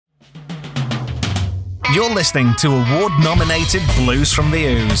You're listening to award-nominated Blues from the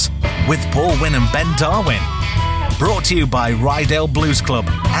Ouse with Paul Winn and Ben Darwin. Brought to you by Rydale Blues Club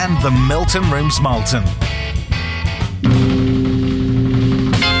and the Milton Rooms Malton.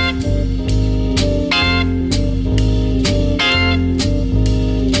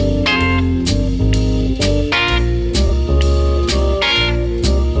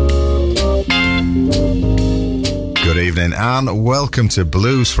 Good evening and welcome to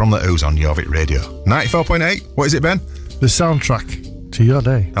Blues from the Ouse on Jorvik Radio. 94.8, what is it, Ben? The soundtrack to your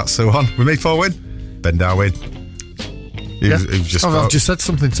day. That's the one. With me, Paul Winn, Ben Darwin. I've just said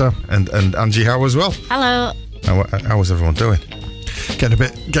something, so. And Angie Howe as well. Hello. How was everyone doing? Getting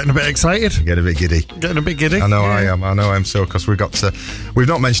a bit excited. Getting a bit giddy. I know yeah. I am so, because we've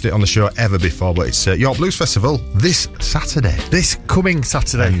not mentioned it on the show ever before, but it's York Blues Festival this Saturday. This coming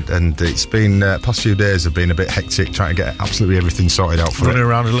Saturday. And it's been, past few days have been a bit hectic trying to get absolutely everything sorted out for Running it.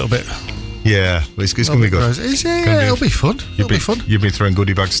 around a little bit. Yeah, it's going to be good. It'll be fun. You've been throwing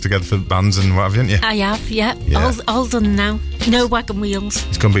goodie bags together for bands and what have you, haven't you? I have, yeah. All done now. No wagon wheels.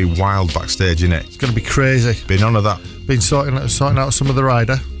 It's going to be wild backstage, isn't it? It's going to be crazy. Been on of that. Been sorting out some of the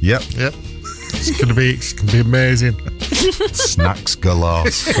rider. Yep. It's going to be amazing. Snacks galore.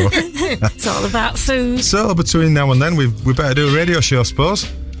 It's all about food. So between now and then, we better do a radio show, I suppose.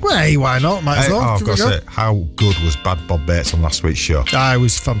 Well, hey, why not? Might as well. I've got to say, how good was Bad Bob Bates on last week's show? It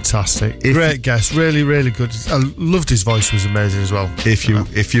was fantastic. Great guest. Really, really good. I loved his voice. Was amazing as well. If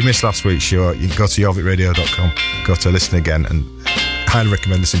you missed last week's show, you can go to jorvikradio.com, go to listen again, and I highly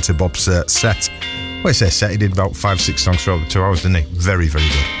recommend listening to Bob's set. Well, I say set. He did about 5-6 songs throughout the 2 hours, didn't he? Very, very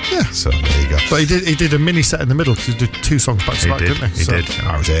good. Yeah. So there you go. But he did a mini set in the middle because he did 2 songs back to back, didn't he? He did. It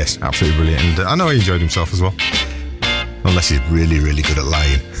was ace. Absolutely brilliant. And I know he enjoyed himself as well. Unless he's really, really good at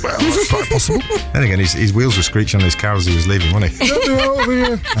lying. Well, that's quite possible. Then again, his wheels were screeching on his car as he was leaving, wasn't he? Over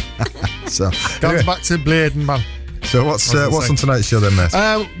here. So, Goes back to Bladen, man. So what's on tonight's show then, mate?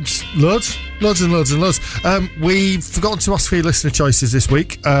 Loads. We've forgotten to ask for your listener choices this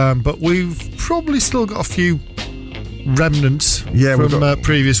week, but we've probably still got a few remnants from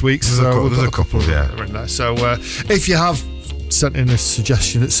previous weeks. There's a couple, yeah. In there. So if you have sent in a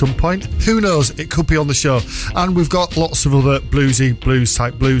suggestion at some point, who knows, it could be on the show. And we've got lots of other blues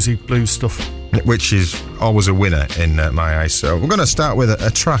stuff, which is always a winner in my eyes. So we're going to start with a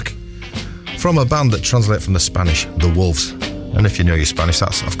track from a band that translates from the Spanish, The Wolves. And if you know your Spanish,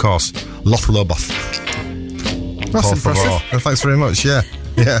 that's, of course, Los Lobos. That's impressive. Thanks very much, yeah.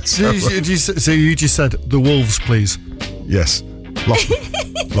 So you just said The Wolves, please? Yes.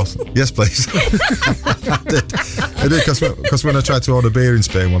 Yes, please. I did, because when I tried to order beer in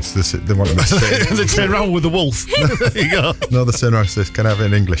Spain once, they wanted me to say they turn around with the wolf. There you go. No, they turn around and say, can I have it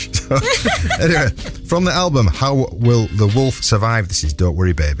in English? So, anyway, from the album How Will the Wolf Survive, this is Don't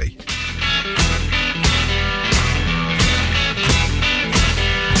Worry Baby.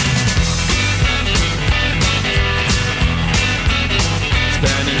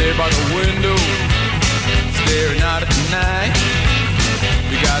 Standing there by the window, staring out at the night.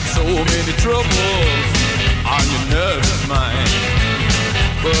 You got so many troubles on your nervous mind.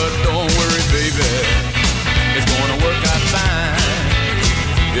 But don't worry, baby, it's gonna work out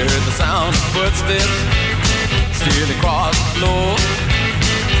fine. You heard the sound of footsteps stealing across the floor.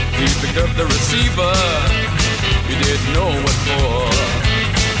 He picked up the receiver, you didn't know what for.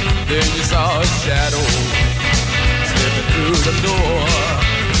 Then you saw a shadow slipping through the door.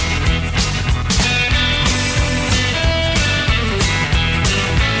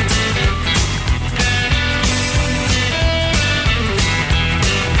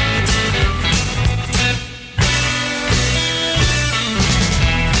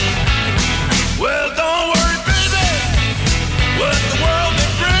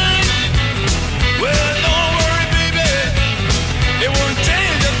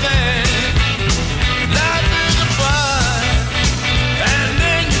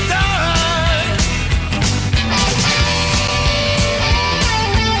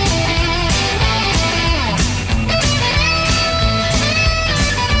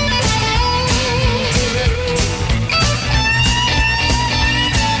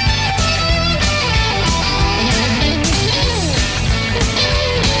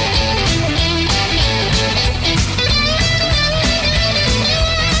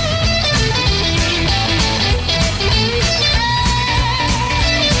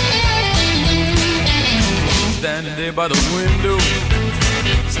 By the window,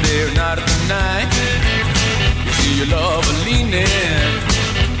 staring out at the night. You see your lover leaning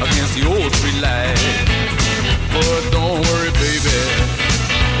against the old street light. But don't worry, baby,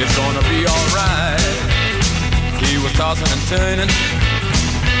 it's gonna be alright. He was tossing and turning,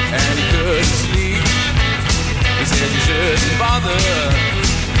 and he couldn't sleep. bother,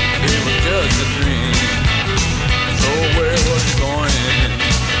 it was just a dream. So where was he going?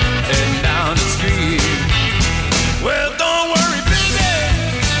 Heading down the street. Well, don't worry, baby,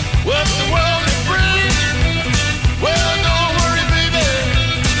 what the world may bring. Well, don't worry, baby,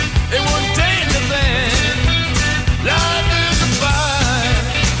 it won't take nothing. Life is a fight,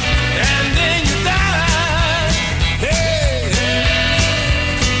 and then you die. Hey, hey.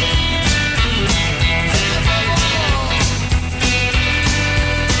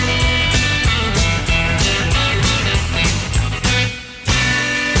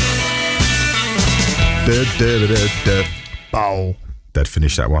 Bow. Dead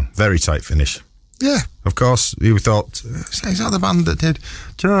finish, that one. Very tight finish. Yeah. Of course, you thought, is that the band that did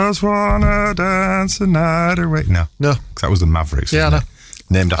Just Wanna Dance the Night Away? No. That was the Mavericks. Yeah, I know.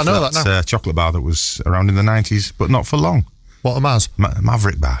 Named after I know that now. chocolate bar that was around in the 90s, but not for long. What, a Maz?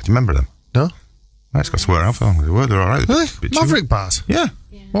 Maverick Bar. Do you remember them? No. It's got to wear out for long. They were all right. Really? Bit Maverick bars? Yeah.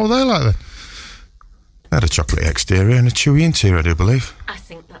 What were they like then? They had a chocolatey exterior and a chewy interior, I do believe. I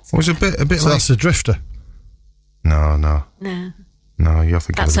think that's It was a bit So like... that's a drifter. No. No, You're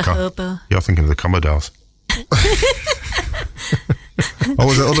thinking that's of a the hobo. You're thinking of the Commodores. Or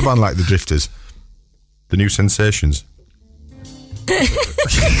was it other band like the Drifters? The New Sensations?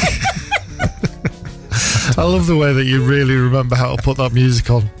 I love the way that you really remember how to put that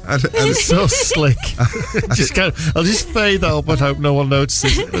music on. And It's so slick. I'll just fade that up and hope no one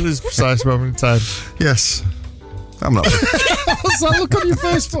notices at this precise moment in time. yes. I'm not... What's that look on your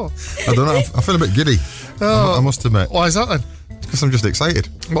face for? I don't know. I feel a bit giddy. Oh. I must admit. Why is that then? Because I'm just excited.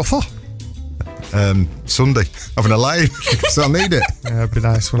 What for? Sunday. Having a line. So I need it. Yeah, it'd be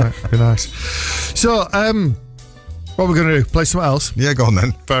nice, wouldn't it? It'd be nice. So, what we're going to do? Play something else? Yeah, go on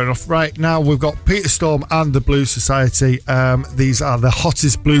then. Fair enough. Right, now we've got Peter Storm and the Blues Society. These are the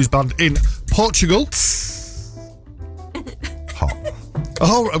hottest blues band in Portugal. Hot.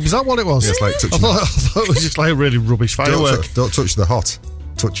 Oh, was that what it was? It's like I touching thought it was just like a really rubbish firework. Don't touch the hot.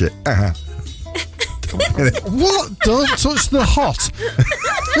 Touch it. What? Don't touch the hot.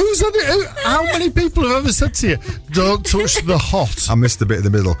 Who's said it? How many people have ever said to you, don't touch the hot? I missed the bit in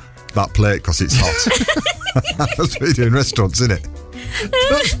the middle. That plate because it's hot. That's what you do in restaurants, isn't it?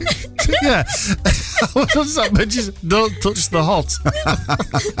 Yeah. What does that mean? Just don't touch the hot.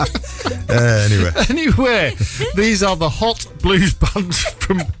 Anyway, these are the hot blues bands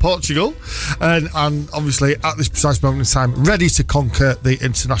from Portugal, and obviously at this precise moment in time, ready to conquer the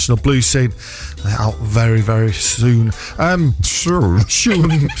international blues scene. They're out very, very soon. Soon.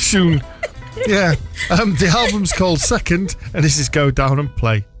 Yeah. The album's called Second, and this is Go Down and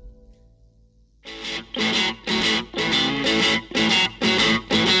Play.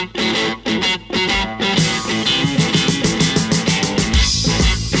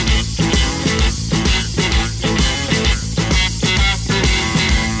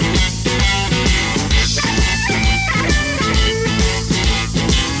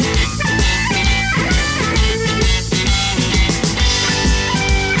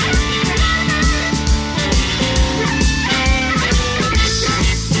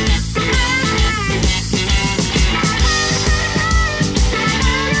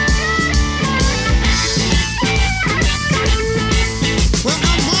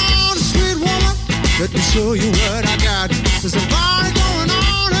 Let me show you what I got. There's a party going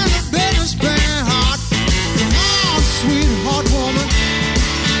on and the business playing hard. Come on, sweetheart woman.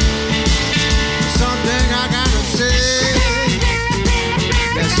 Something I gotta say.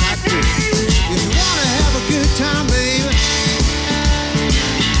 Yes, I do. If you wanna have a good time, baby,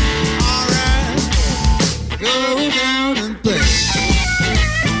 alright, go down and play.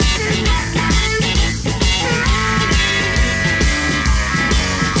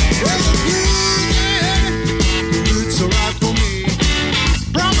 Well, the blues, yeah, it's alright for me.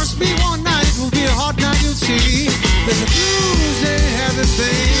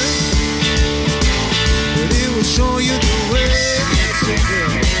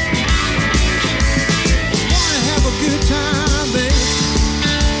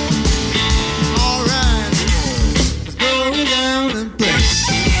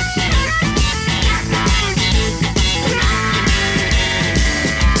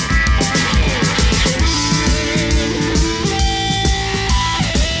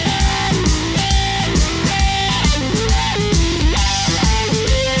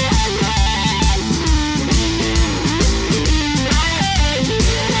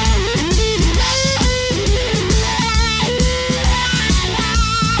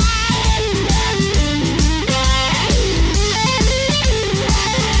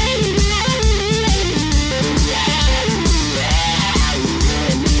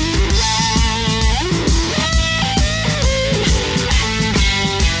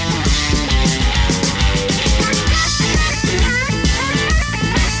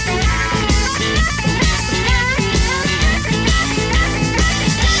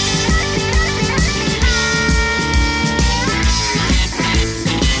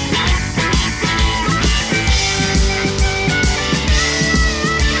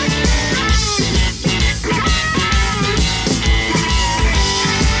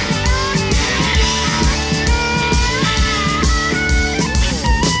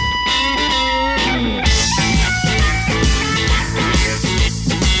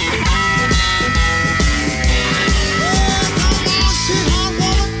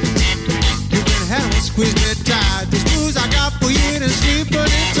 squeeze me tight. This blues I got for you to sleep, but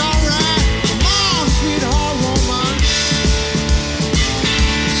it's alright. Come on, sweetheart, woman.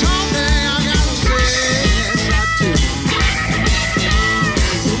 Someday I gotta say yes, I do.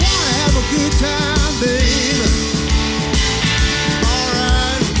 So wanna have a good time, baby.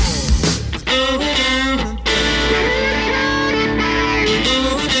 Alright.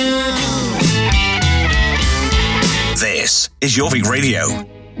 This is Jorvik Radio.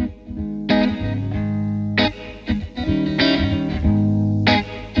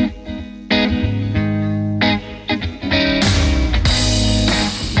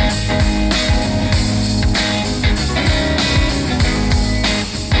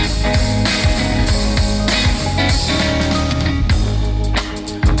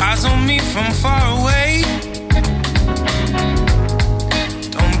 Eyes on me from far away.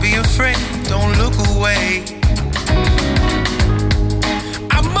 Don't be afraid, don't look away.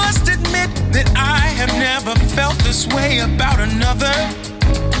 I must admit that I have never felt this way about another.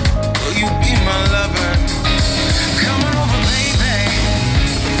 Will you be my lover? Come on over, baby.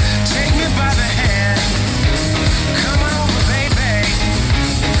 Take me by the hand. Come on over, baby.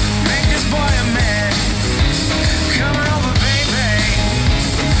 Make this boy a man. Come on over, baby.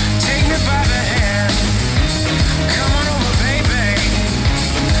 Take me by the hand. Come on over, baby.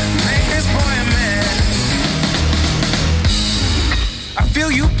 Make this boy a man. I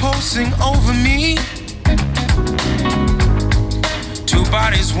feel you pulsing over me. Two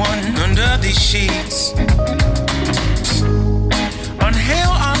bodies, one under these sheets.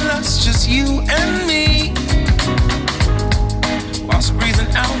 Inhale our lust, just you and me. Whilst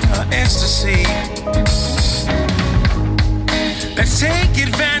breathing out our ecstasy. Let's take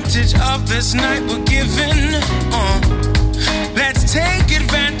advantage of this night we're given. Let's take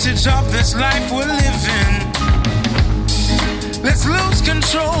advantage of this life we're living. Let's lose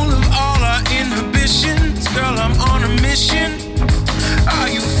control of all our inhibitions. Girl, I'm on a mission. Are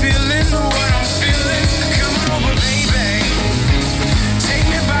you feeling what I'm feeling? Come on over, baby. Take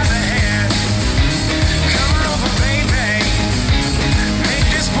me by the hand. Come on over, baby. Make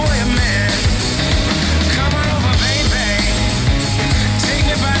this boy a man. Come on over, baby. Take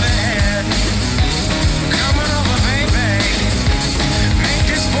me by the hand. Come on over, baby. Make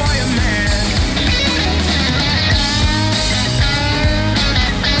this boy a man.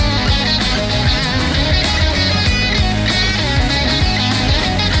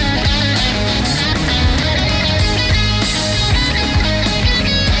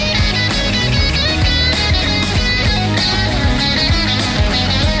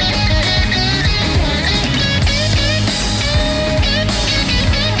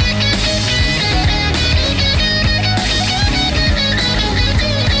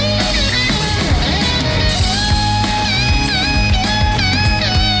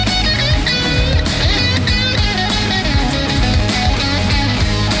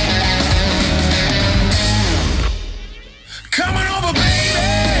 Come on over, baby.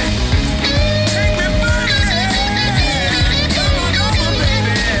 Take me by the hand. Come on over,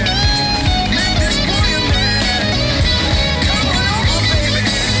 baby. Make this boy a man. Come on over, baby.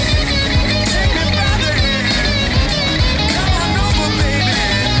 Take me by the hand. Come on over, baby.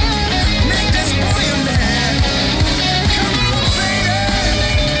 Make this boy a man. Come on over, baby.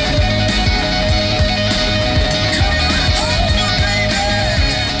 Come on over, baby.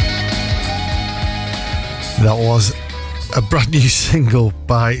 That was a brand new single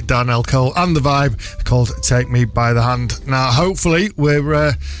by Darnell Cole and The Vibe called Take Me By The Hand. Now, hopefully,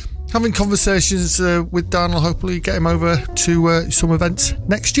 we're having conversations with Darnell. Hopefully, get him over to some events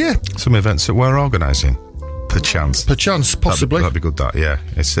next year. Some events that we're organising, perchance. Perchance, possibly. That'd be good, that, yeah.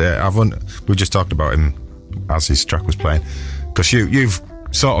 It's we just talked about him as his track was playing. Because you've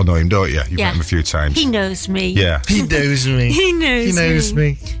sort of know him, don't you? You've met him a few times. He knows me. Yeah. He knows me. He knows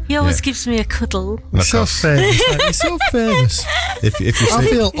me. He always gives me a cuddle. He's so famous. He's so famous. If you I see,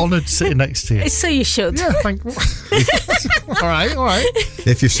 feel honoured sitting next to you. So you should. Yeah, thank you. All right.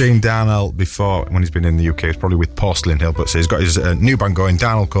 if you've seen Darnell before when he's been in the UK, it's probably with Porcelain Hill, but so he's got his new band going,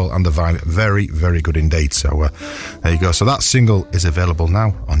 Darnell Cole and The Vibe. Very, very good indeed. So there you go. So that single is available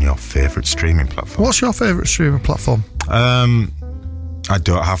now on your favourite streaming platform. What's your favourite streaming platform? I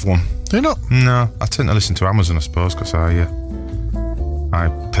don't have one. Do you not? No, I tend to listen to Amazon, I suppose, because I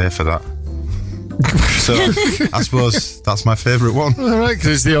pay for that. So I suppose that's my favourite one. All right,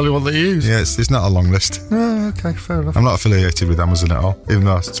 because it's the only one that you use. Yeah, it's not a long list. Oh, okay, fair enough. I'm not affiliated with Amazon at all, even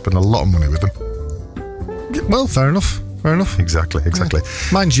though I spend a lot of money with them. Well, fair enough. Exactly. Yeah.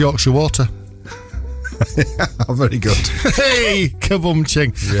 Mine's Yorkshire Water. Very good. Hey, kabum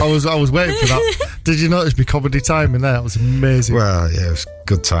ching. Yeah. I was waiting for that. Did you notice my comedy timing there? That was amazing. Well, yeah, it was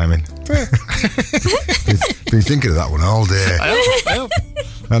good timing. Been thinking of that one all day. I hope.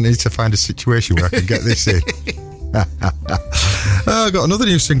 I need to find a situation where I can get this in. I got another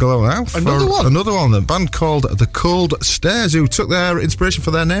new single out now. Another one. A band called The Cold Stairs, who took their inspiration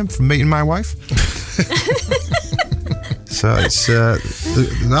for their name from meeting my wife. So it's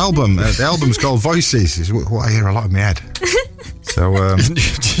the album. The album's called Voices. Is what I hear a lot in my head. So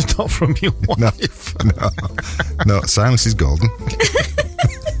just not from your wife. No, silence is golden.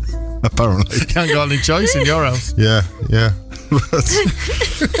 Apparently, You can't got any choice in your house. yeah.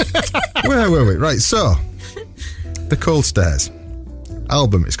 Where were we? Right, so The Cold Stairs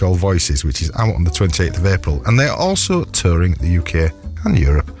album is called Voices, which is out on the 28th of April, and they're also touring the UK and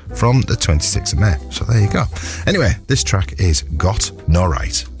Europe from the 26th of May. So there you go. Anyway, this track is Got No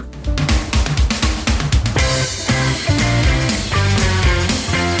Right.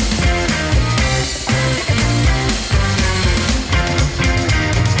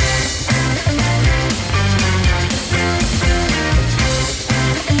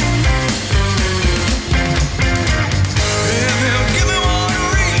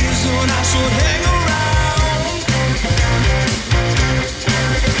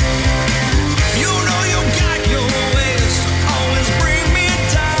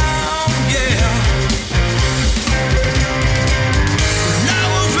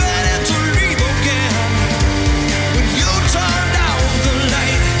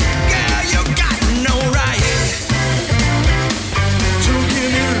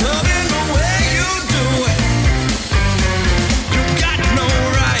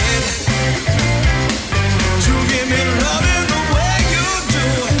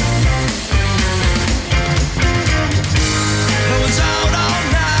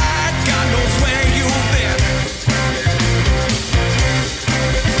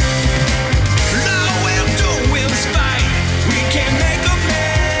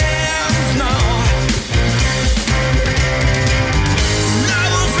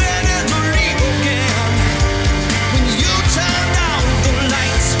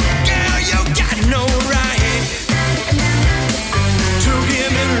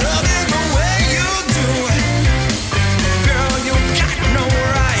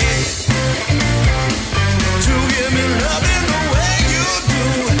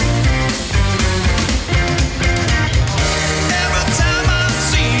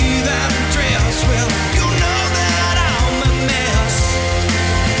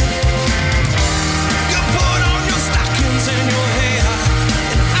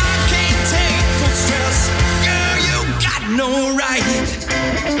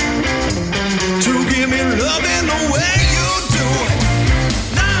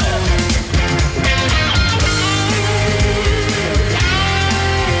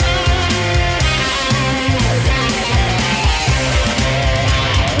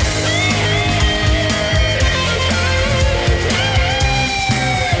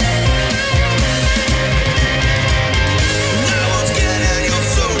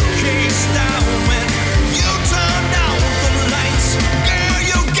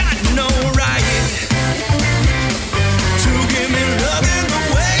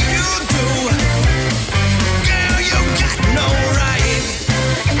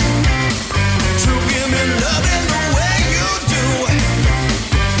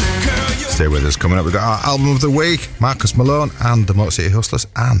 With us coming up, we've got our album of the week, Marcus Malone and the Motor City Hustlers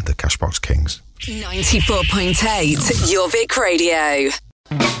and the Cashbox Kings. 94.8 Jorvik Radio.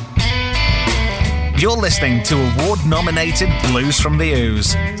 You're listening to award-nominated Blues from the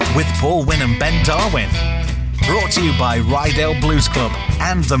Ouse with Paul Winn and Ben Darwin. Brought to you by Rydale Blues Club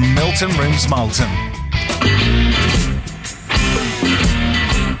and the Milton Rooms Malton.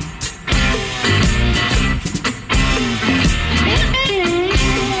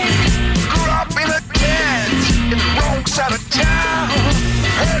 Out of town,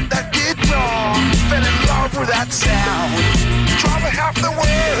 heard that guitar, fell in love with that sound. Traveled half the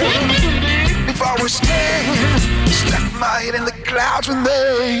world before we stand. Stuck my head in the clouds when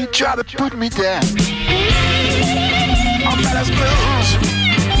they try to put me down. I'm bad as blues.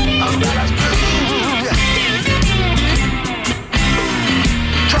 I'm bad as blues.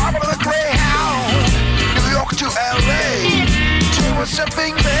 Travel in the Greyhound, New York to LA. Doing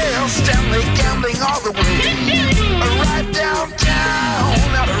something else, Stanley gambling all the way. Right downtown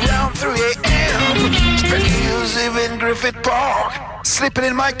at around 3 a.m. Spent years in Griffith Park, sleeping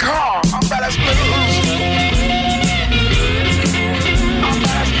in my car. I'm bad as blues. I'm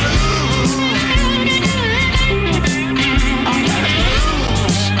bad as blues. I'm bad as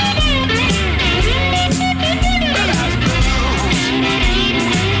blues. Bad as blues.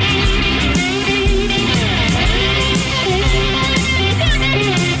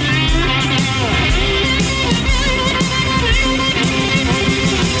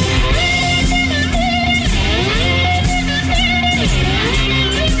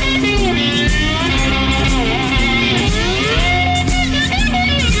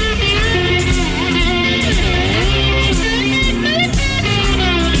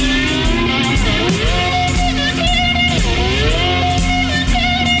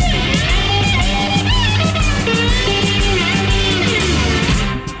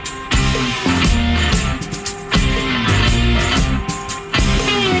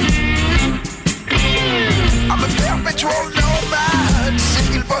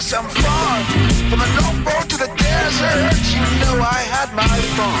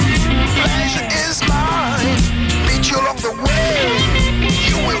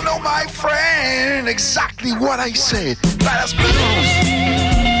 exactly what I said. Badass blues.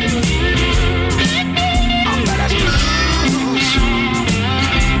 I'm badass blues.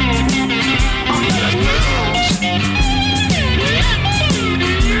 I'm badass blues.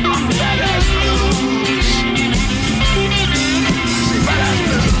 I'm badass blues. Say badass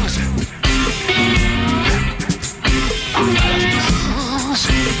blues. I'm badass blues.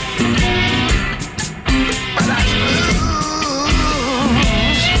 Badass blues.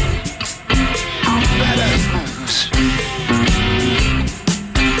 I'm badass blues.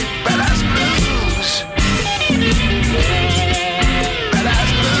 Badass blues. Badass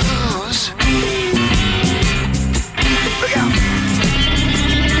blues. Look out.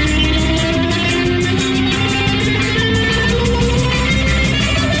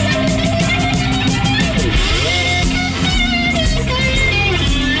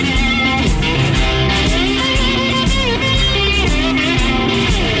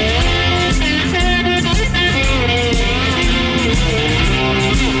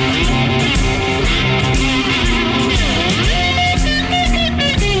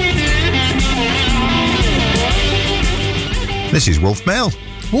 This is Wolf Mail.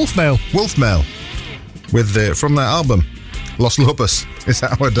 Wolf Mail. Wolf Mail. With from their album, Los Lobos. Is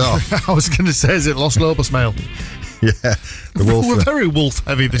at our door. I was going to say, is it Los Lobos Mail? Yeah. The wolf. We're very wolf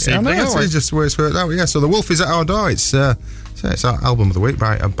heavy this evening. I know, it's just the way it's worked out. Yeah, so the wolf is at our door. It's our album of the week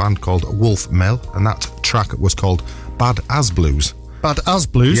by a band called Wolf Mail, and that track was called Bad As Blues. Bad As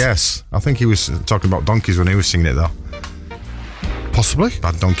Blues? Yes. I think he was talking about donkeys when he was singing it, though. Possibly.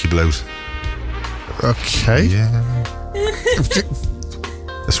 Bad Donkey Blues. Okay. Yeah.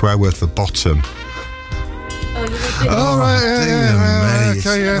 The swear word for bottom. Oh, right, yeah,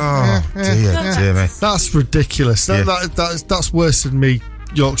 okay, yeah. Dear me. That's ridiculous. That's worse than me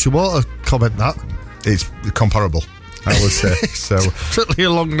Yorkshire Water comment, that. It's comparable, I would say. So certainly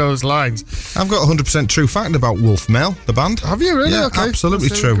along those lines. I've got 100% true fact about Wolf Mail, the band. Have you really? Yeah, okay. absolutely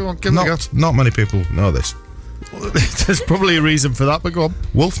true. Go on, give me a go. Not many people know this. There's probably a reason for that, but go on.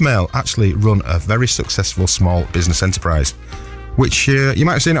 Wolf Mail actually run a very successful small business enterprise, which you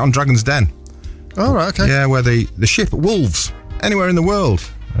might have seen it on Dragon's Den. Oh, right, okay. Yeah, where they ship wolves anywhere in the world.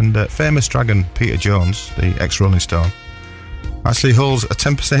 And famous dragon Peter Jones, the ex-Rolling Stone, actually holds a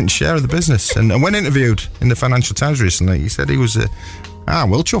 10% share of the business. And when interviewed in the Financial Times recently, he said he was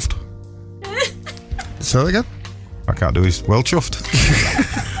well chuffed. Say that again? I can't do his well chuffed.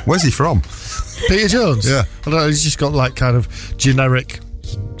 Where's he from? Peter Jones? Yeah. I don't know, he's just got like kind of generic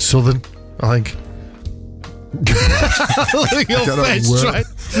southern, I think. Look at your face, right?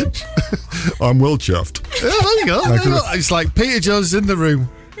 I'm well chuffed. Yeah, there you go. It's like Peter Jones in the room.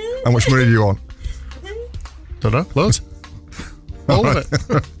 How much money do you want? Don't know, loads. All of it.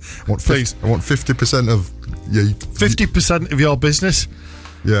 I want 50% of your 50% of your business.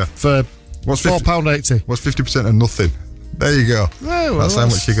 Yeah. For £4.80. What's 50% of nothing? There you go. Yeah, well, that's how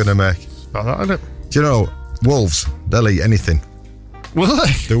much you're going to make. About that, isn't it? Do you know, wolves, they'll eat anything. Will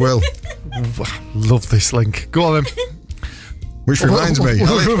they? They will. Love this link. Go on then. Which reminds me.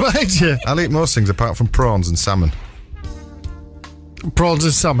 I'll eat most things apart from prawns and salmon. Prawns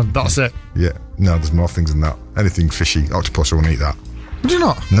and salmon, that's it? Yeah. No, there's more things than that. Anything fishy. Octopus, I won't eat that. Would you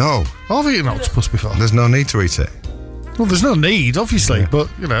not? No. I've eaten octopus before. There's no need to eat it. Well, there's no need, obviously, but,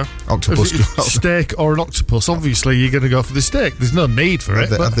 you know. Octopus. Steak or an octopus, obviously you're going to go for the steak. There's no need for it.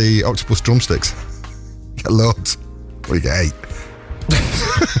 Have the octopus drumsticks. Get loads. Well, you get 8.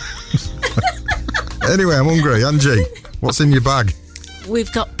 Anyway, I'm hungry. Angie, what's in your bag?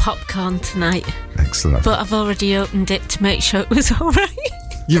 We've got popcorn tonight. Excellent. But I've already opened it to make sure it was all right.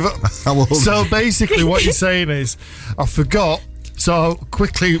 So basically what you're saying is, I forgot, so I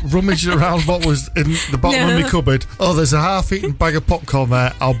quickly rummaged around what was in the bottom of my cupboard. Oh, there's a half-eaten bag of popcorn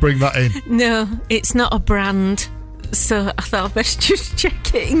there. I'll bring that in. No, it's not a brand. So I thought I'd best just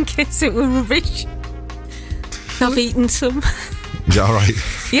check it in case it were rubbish. I've eaten some. Is that all right?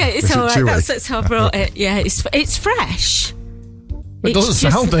 Yeah, it's all right. That's how I brought it. Yeah, it's fresh. It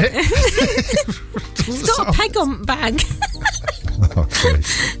doesn't sound it. It's got a peg on bag. Okay.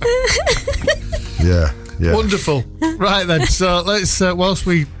 Yeah. Wonderful. Right then, so let's, whilst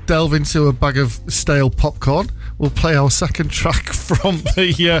we delve into a bag of stale popcorn, we'll play our second track from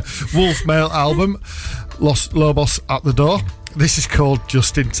the Wolf Mail album, Los Lobos at the Door. This is called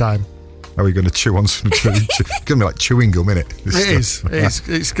Just in Time. Are we going to chew on some it's going to be like chewing gum, innit? It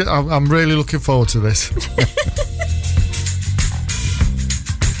is. I'm really looking forward to this.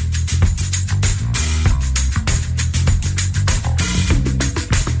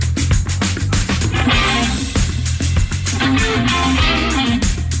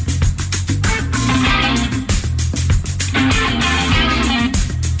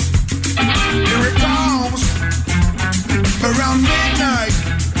 You're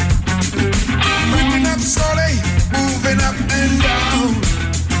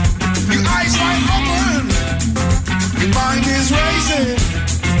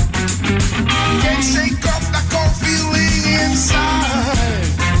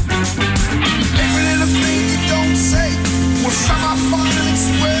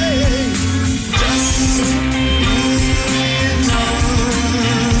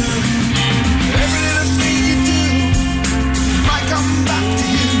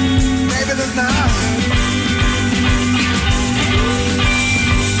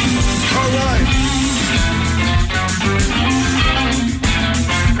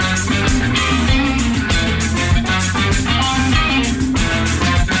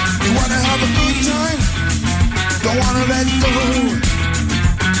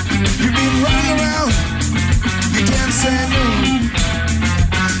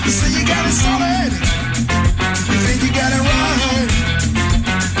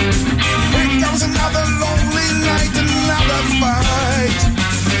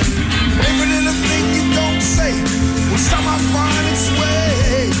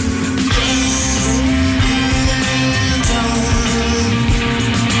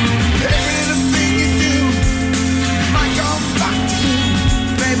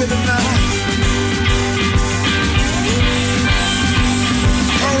baby, tonight.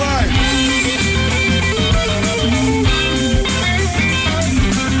 All right.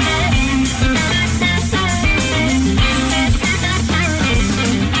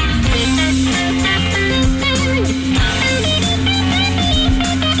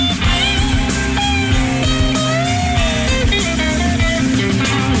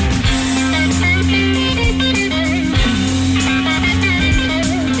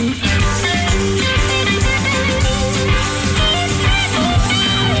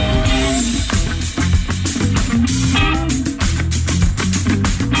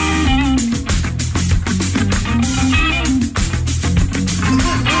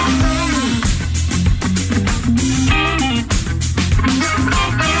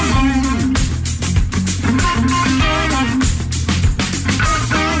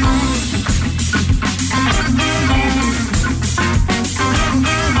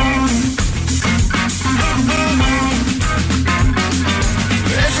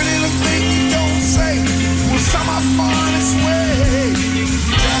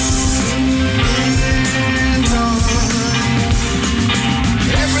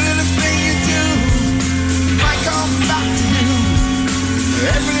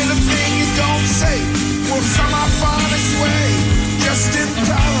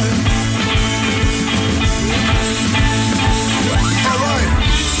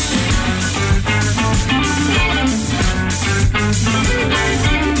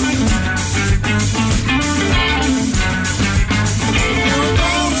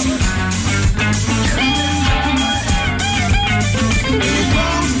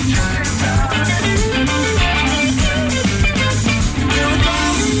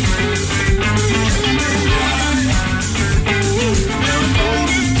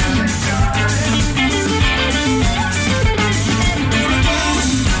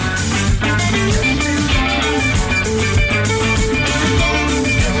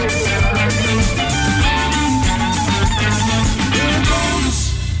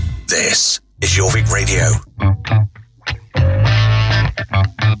 Jorvik Radio.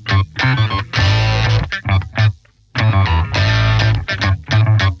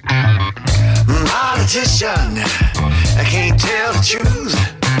 Politician, I can't tell the truth.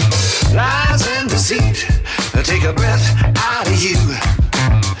 Lies and deceit, take a breath out of you.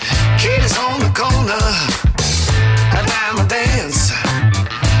 Katie's on the corner, a diamond dance.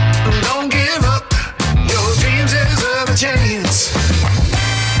 Don't give up, your dreams deserve a chance.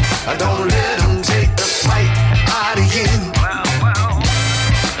 Don't let them take the fight out of you.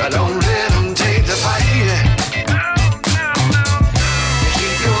 Don't let them take the fight.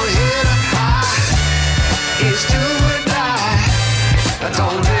 Keep your head up high, it's do or die.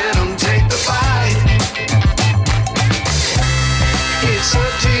 Don't let them take the fight. It's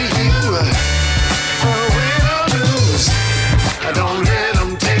up to you, win or lose. Don't let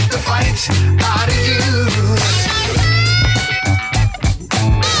them take the fight out of you.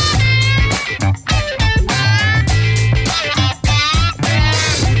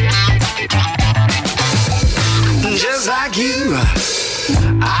 You,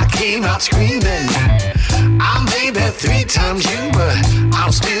 I came out screaming. I made that 3 times you, but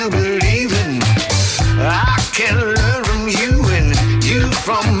I'm still believing. I can learn from you and you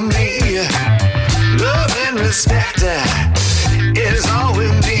from me. Love and respect is all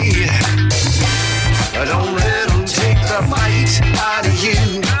we need. Don't let them take the fight out of you.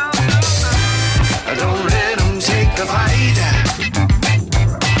 Don't let them take the fight.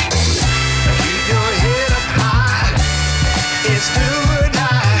 It's do or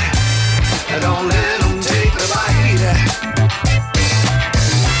die. Don't let them take the fight.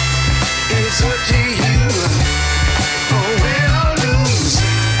 It's up to you, win or lose.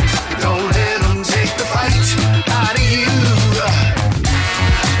 Don't let them take the fight out of you.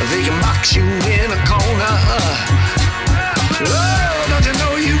 They can box you in a corner. Oh, don't you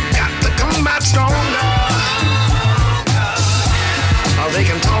know you got to come back stronger? They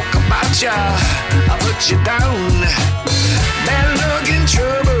can talk about you, put you down. Bad luck and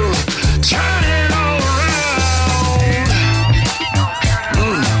trouble, turn it all around.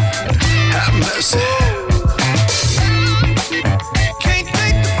 Have mercy. Can't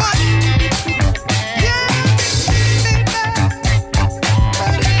take the fight. Yeah,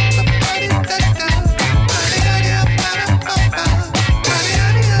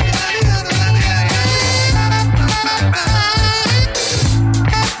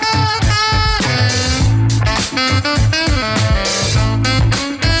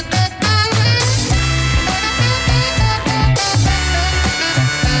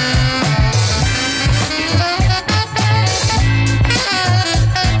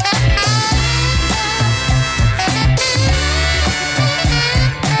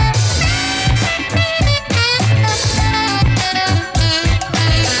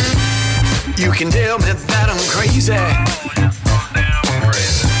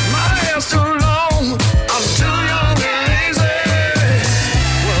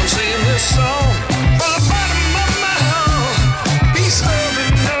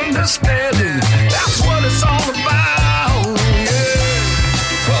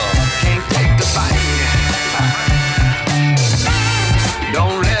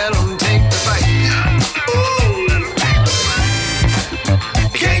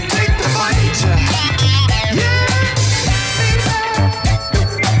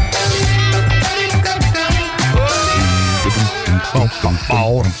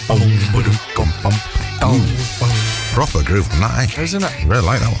 Proper groove on that, eh? Isn't it? I really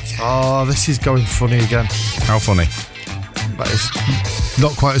like that one. Oh, this is going funny again. How funny? But it's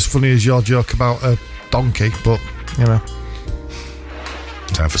not quite as funny as your joke about a donkey, but, you know.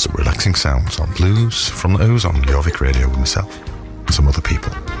 Time for some relaxing sounds on Blues from the Ouse on Jorvik Radio with myself and some other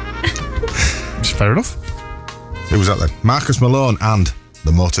people. It's fair enough. Who was that then? Marcus Malone and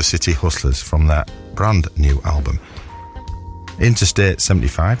the Motor City Hustlers from their brand new album. Interstate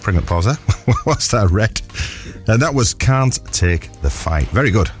 75, pregnant pause there. What's that I read? And that was Can't Take the Fight.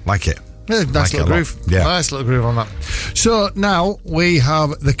 Very good, like it. Yeah, nice little groove. Yeah. Nice little groove on that. So now we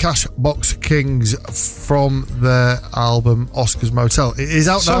have the Cash Box Kings from their album Oscar's Motel. It is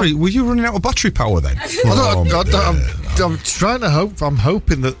out now. Sorry, were you running out of battery power then? I'm trying to hope. I'm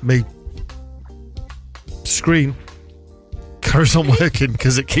hoping that my screen carries on working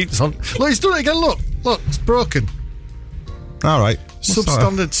because it keeps on. Look, it's done it again. Look, it's broken. All right.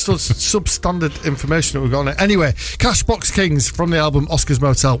 Substandard information that we've got on it. Anyway, Cashbox Kings from the album Oscar's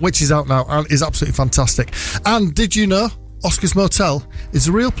Motel, which is out now and is absolutely fantastic. And did you know Oscar's Motel is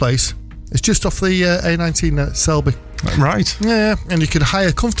a real place? It's just off the A19 at Selby. Right. Yeah, and you can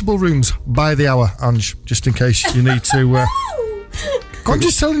hire comfortable rooms by the hour, Ange, just in case you need to... I'm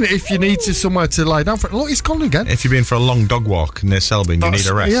just telling you, if you need to somewhere to lie down for it. Look, it's gone again. If you've been for a long dog walk near Selby and you need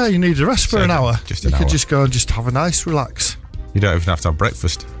a rest. Yeah, you need a rest for an hour. Just you an hour. could just go and just have a nice relax. You don't even have to have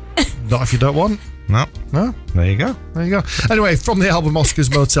breakfast. Not if you don't want. No. There you go. Anyway, from the album Oscar's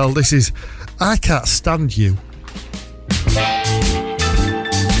Motel, this is I Can't Stand You.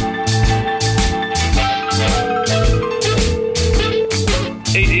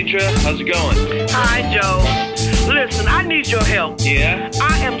 Hey, Deidre, how's it going? Hi, Joe. Listen, I need your help. Yeah?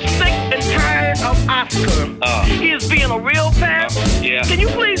 I am sick and tired of Oscar. He is being a real pest. Yeah. Can you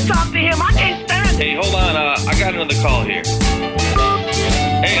please talk to him? I can't stand it. Hey, hold on. I got another call here.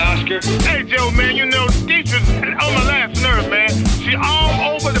 Hey, Oscar. Hey, Joe, man, you know, Deidre's on my last nerve, man. She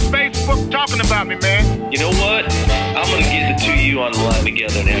all over the Facebook talking about me, man. You know what? I'm going to get the two of you on the line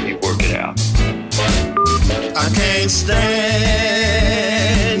together and have you work it out. I can't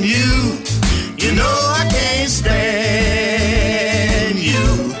stand you. You know I can't stand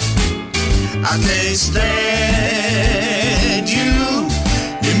you. I can't stand you.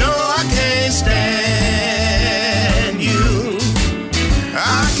 You know I can't stand you.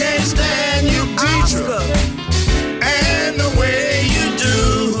 I can't stand you, Deidre, and the way you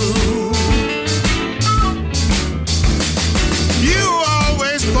do. You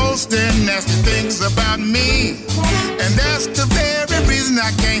always posting nasty things about me, and that's the very reason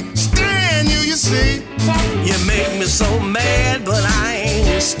I can't stand you, you see. You make me so mad, but I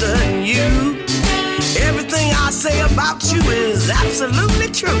ain't studying you. Everything I say about you is absolutely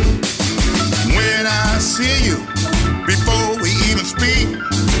true. When I see you, before we even speak,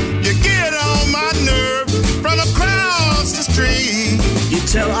 you get on my nerve from across the street. You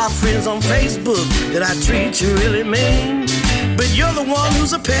tell our friends on Facebook that I treat you really mean, but you're the one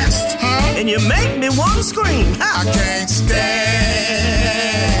who's a pest, and you make me want to scream. I can't stand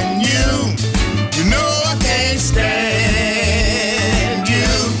you. You know I can't stand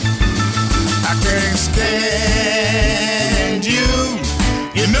you. I can't stand you.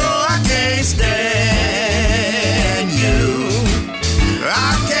 You know I can't stand you.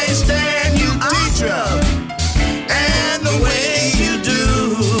 I can't stand you, Deidre, and the way you do.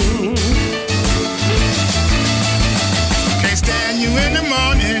 Can't stand you in the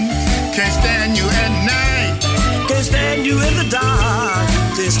morning. Can't stand you at night. Can't stand you in the dark.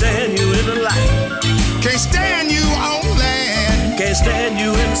 Can't stand you in the light. Can't stand you on land. Can't stand you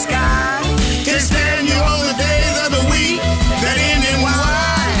in the sky. Can't stand you on the days of the week that end in wide.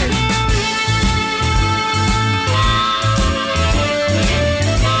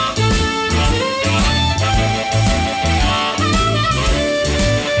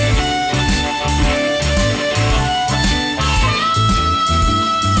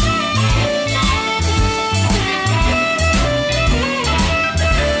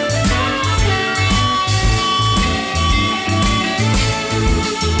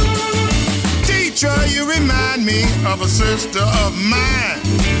 You remind me of a sister of mine,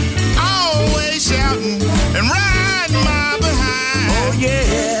 always shouting and riding my behind. Oh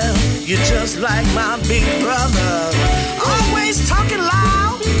yeah, you're just like my big brother, always talking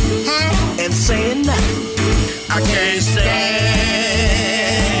loud and saying nothing. I can't stand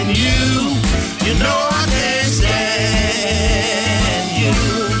you. You know I can't stand you.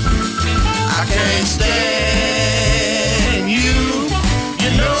 I can't stand you.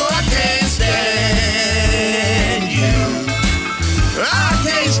 You know I can't stand you. I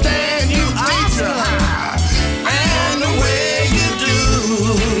can't stand you, Deidre, and the way you do.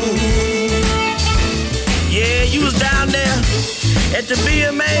 the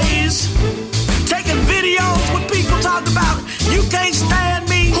VMAs, taking videos with people talking about you can't stand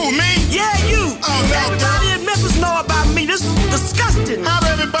me. Who, me? Yeah, you. Oh, no, everybody in Memphis know about me. This is disgusting. How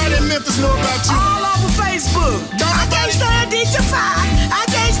everybody in Memphis know about you? All over Facebook. I can't stand DJ5. I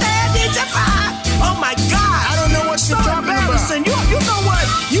can't stand DJ5. Oh my God. I don't know what you're talking embarrassing. about. You know what?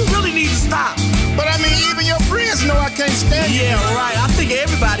 You really need to stop. But I mean, even your friends know I can't stand you. Yeah, right. I think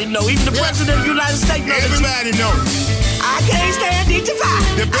everybody know. Even the president of the United States knows. Everybody know. I can't stand DJ5.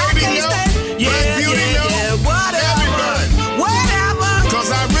 The baby know. Yeah, whatever. Because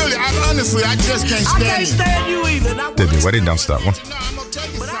honestly, I just can't stand you. I can't stand you either. Did the wedding dance to that one?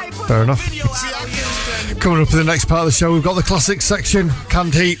 Fair enough. Coming up in the next part of the show, we've got the classics section,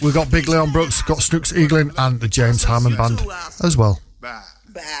 Canned Heat, we've got Big Leon Brooks, got Snooks Eaglin and the James Harmon Band as well.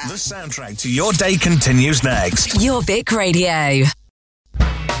 The soundtrack to your day continues next. Jorvik Radio.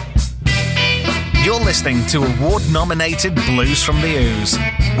 You're listening to award-nominated Blues from the Ouse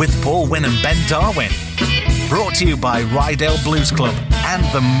with Paul Winn and Ben Darwin. Brought to you by Rydale Blues Club and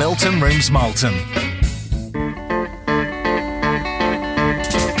the Milton Rooms Malton.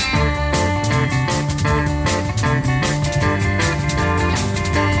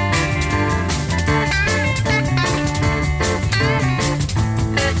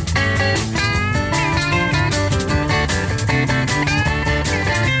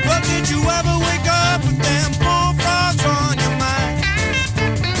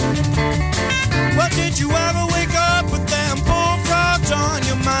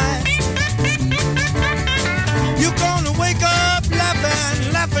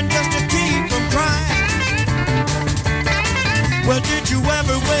 Well, did you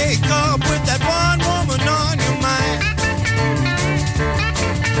ever wake up with that one woman on your mind?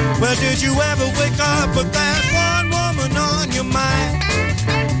 Well, did you ever wake up with that one woman on your mind?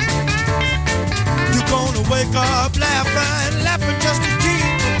 You're gonna wake up laughing just to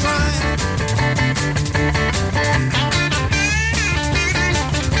keep from crying.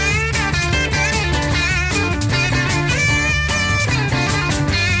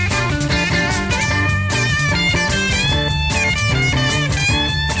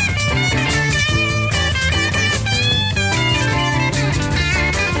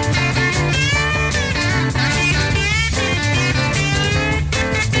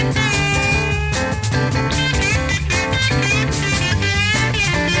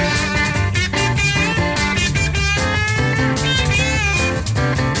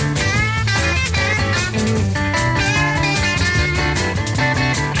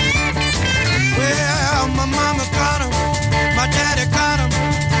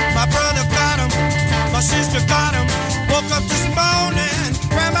 My sister got him, woke up this morning,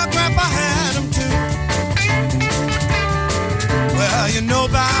 grandpa had him too. Well, you know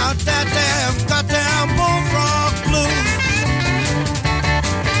about that damn goddamn bullfrog blues.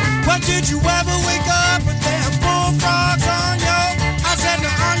 Well, did you ever wake up with them bullfrogs on your, I said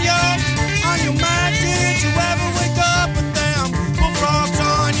on your mind? Did you ever wake up with them bullfrogs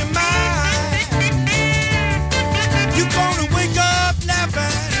on your mind? You gonna wake up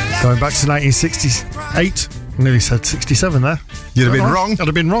laughing. Going back to 1968, nearly said 67 there. You'd have been wrong. I'd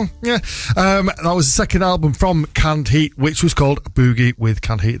have been wrong, yeah. That was the second album from Canned Heat, which was called Boogie with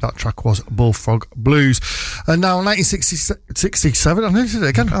Canned Heat. That track was Bullfrog Blues. And now 1967, I nearly said it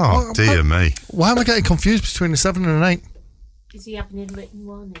again. Oh, dear me. Why am I getting confused between a 7 and an 8? Is he having a written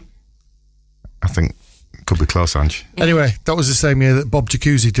warning? I think it could be close, Ange. Anyway, that was the same year that Bob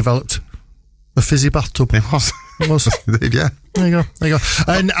Jacuzzi developed a fizzy bathtub. It was. It was. Yeah. There you go.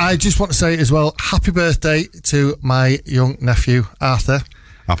 And I just want to say as well, happy birthday to my young nephew, Arthur.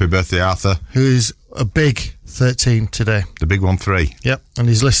 Happy birthday, Arthur. Who is a big 13 today. The big 1-3. Yep, and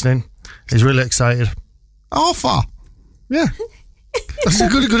he's listening. He's really excited. Arthur. Yeah. That's a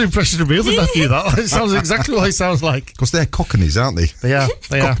good impression of me, other nephew, that. It sounds exactly what he sounds like. Because they're Cockneys, aren't they? They are.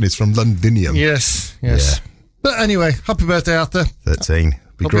 Cockneys from Londinium. Yes. Yeah. But anyway, happy birthday, Arthur. 13.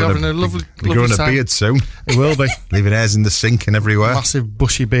 Be growing a lovely growing time. a beard soon. It will be. Leaving hairs in the sink and everywhere. Massive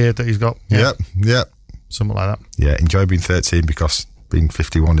bushy beard that he's got. Yeah. Yep. Something like that. Yeah, enjoy being 13 because being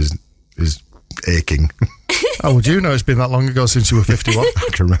 51 is aching. Oh, would you know it's been that long ago since you were 51? I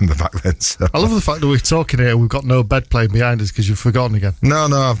can remember back then. So. I love the fact that we're talking here and we've got no bed playing behind us because you've forgotten again. No,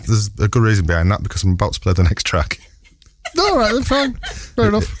 there's a good reason behind that because I'm about to play the next track. All right, then, fine. Fair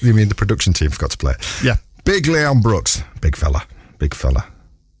enough. You mean the production team forgot to play it? Yeah. Big Leon Brooks. Big fella. Big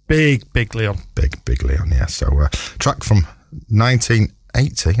Leon. Big Leon, yeah. So, track from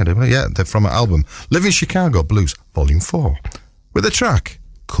 1980, I don't know, yeah, they're from an album, Live in Chicago Blues, Volume 4, with the track,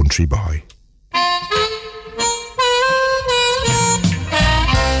 Country Boy.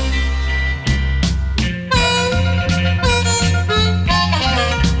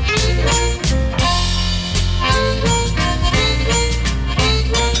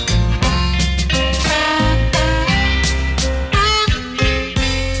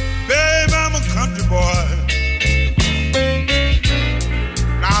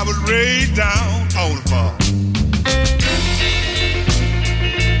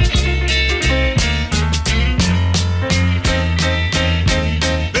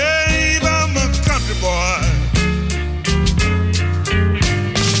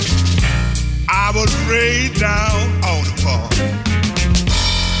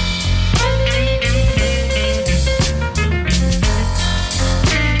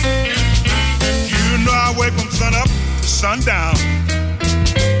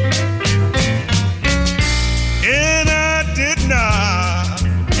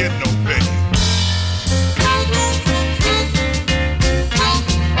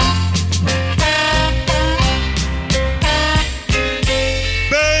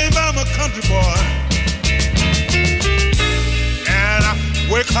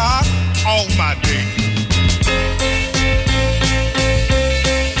 all my days.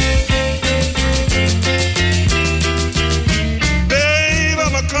 Babe,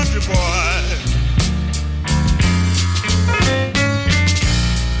 I'm a country boy,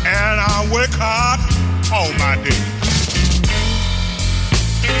 and I work hard all my days.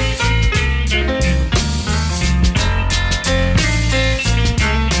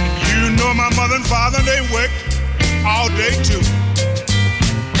 You know my mother and father, they worked all day too.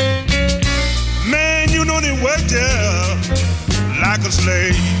 Man, you know they worked there like a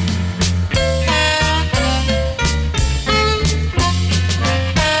slave.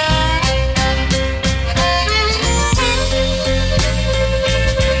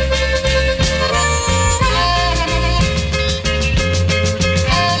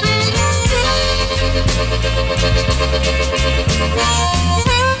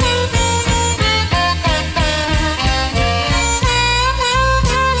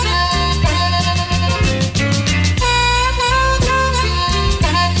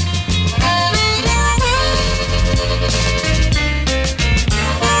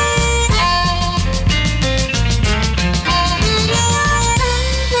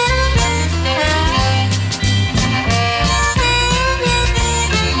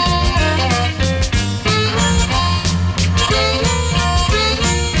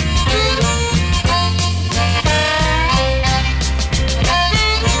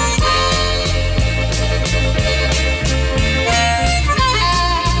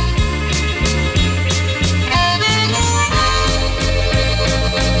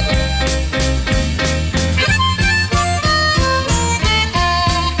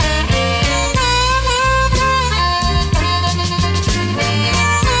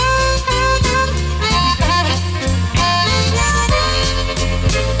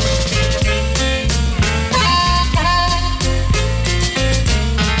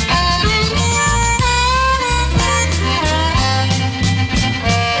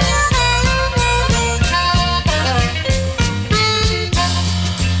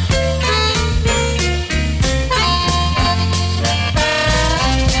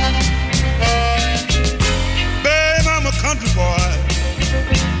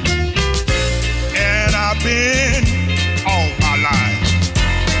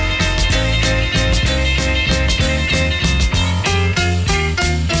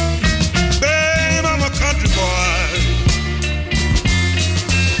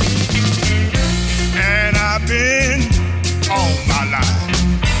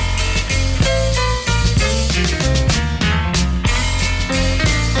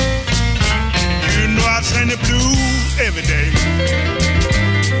 Every day,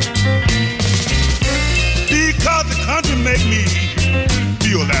 because the country make me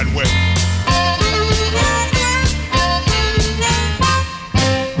feel that way.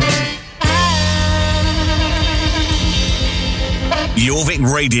 Jorvik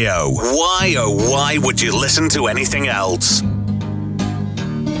Radio. Why, oh why would you listen to anything else?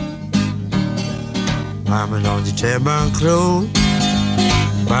 Mama, don't you tear my clothes.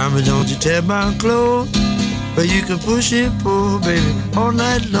 Mama, don't you tear my clothes. But you can push and pull, baby, all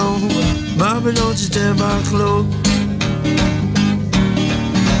night long. Mama, don't you tear my clothes.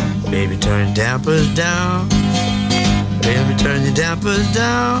 Baby, turn your dampers down. Baby, turn your dampers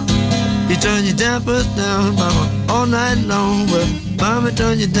down. You turn your dampers down, mama, all night long. But mama,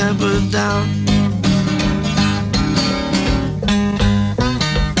 turn your dampers down.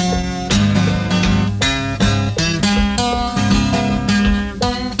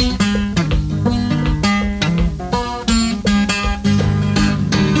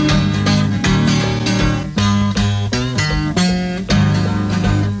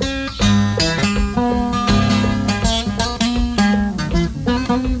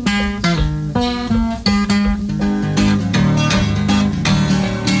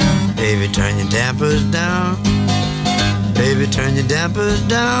 Turn your dampers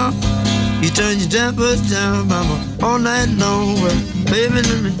down. You turn your dampers down, mama, all night long. Well, baby,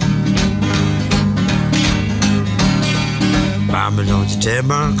 let me. Mama, don't you tear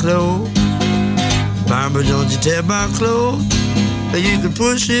my clothes. Mama, don't you tear my clothes. You can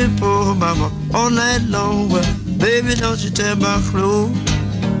push and pull, mama, all night long. Well, baby, don't you tear my clothes.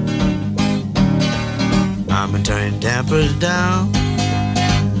 Mama, turn your dampers down.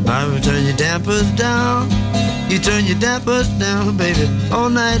 Mama, turn your dampers down. You turn your dampers down, baby, all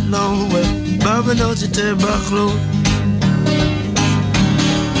night long. Well, mama, don't you tear my clothes.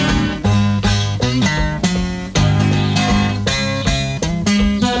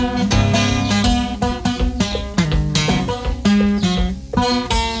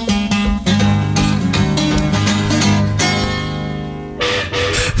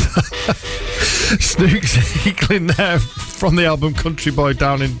 Snook Eaglin there from the album Country Boy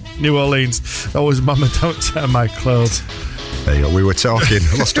down in New Orleans. That was Mama Don't Tear My Clothes. There you go, we were talking.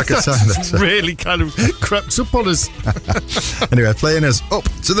 I lost track of time. That's really kind of crept up on us. Anyway, playing us Up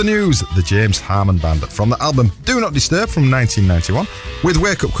to the News, the James Harmon Band from the album Do Not Disturb from 1991 with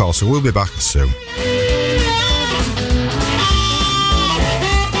Wake Up Call, so we'll be back soon.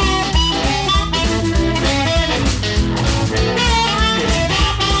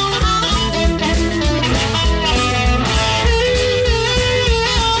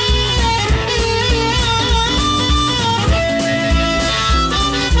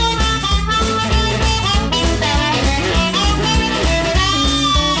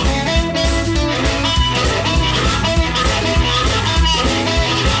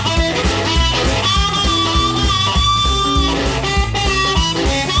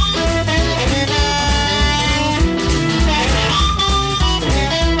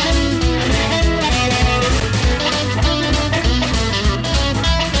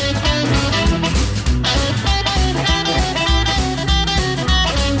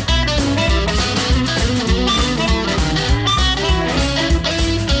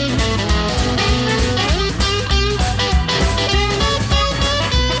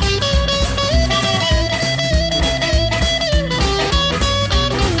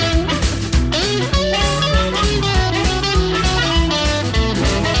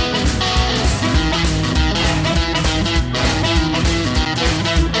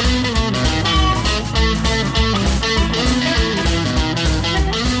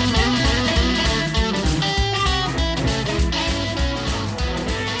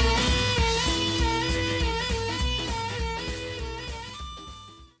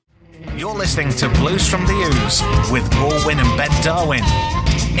 Listening to Blues from the Ouse with Paul Winn and Ben Darwin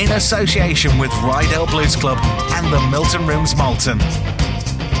in association with Rydell Blues Club and the Milton Rooms Malton.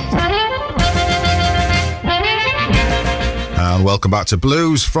 And welcome back to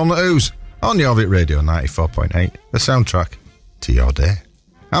Blues from the Ouse on Jorvik Radio 94.8, the soundtrack to your day.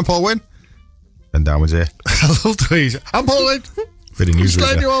 I'm Paul Winn. Ben Darwin's here. Hello, Louise. I'm Paul Winn. Pretty news. Just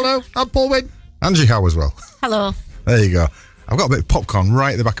letting you all know, I'm Paul Winn. Angie Howe as well. Hello. There you go. I've got a bit of popcorn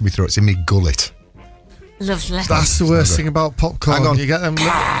right at the back of my throat. It's in my gullet. Lovely. That's the worst thing about popcorn. Hang on. You get them.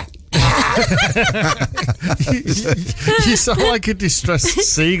 You sound like a distressed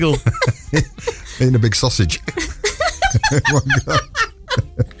seagull. Eating a big sausage.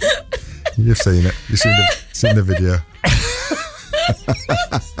 You've seen it. You've seen the video.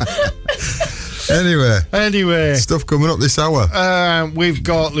 Anyway, stuff coming up this hour. We've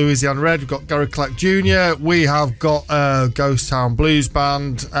got Louisiana Red, we've got Gary Clark Jr., we have got Ghost Town Blues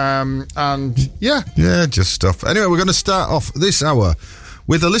Band, and just stuff. Anyway, we're going to start off this hour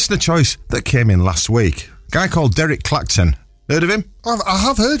with a listener choice that came in last week. A guy called Derek Clacton. Heard of him? I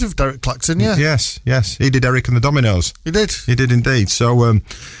have heard of Derek Clacton, yeah. Yes. He did Eric and the Dominoes. He did indeed. So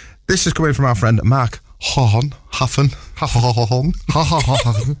this is coming from our friend Mark Haffen.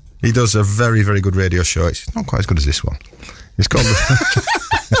 He does a very, very good radio show. It's not quite as good as this one. It's called...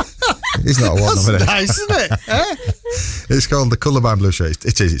 He's not a one. That's nice, isn't it? It's called the Colourblind Blues Show.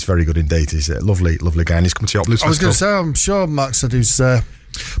 It is. It's very good indeed. He's a lovely, lovely guy. And he's come to your Blues Festival. I was going to say, I'm sure Mark said he's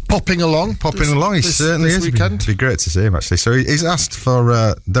popping along. He certainly is. Weekend. It'd be great to see him, actually. So he's asked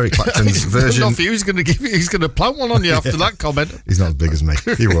for Derek Clacton's version. Not for you. He's going to plant one on you after that comment. He's not as big as me.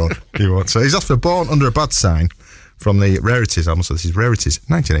 He won't. So he's asked for Born Under a Bad Sign from the Rarities album. So this is Rarities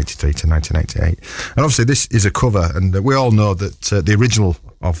 1983 to 1988. And obviously this is a cover, and we all know that the original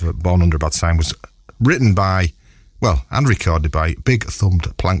of Born Under a Bad Sign was written by, and recorded by big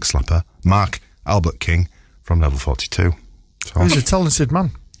thumbed plank slapper Mark Albert King from Level 42. So, he was a talented man.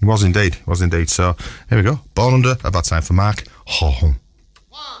 He was indeed. So here we go. Born Under a Bad Sign for Mark. One, two.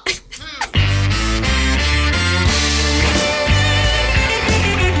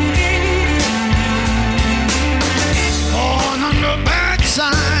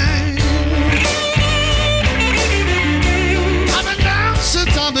 Sign. I've been down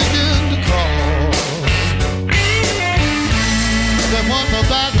since I began to crawl. If it wasn't for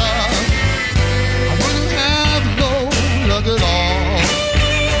bad luck, I wouldn't have no luck at all.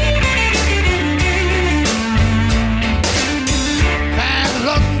 Bad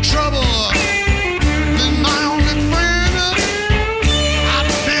luck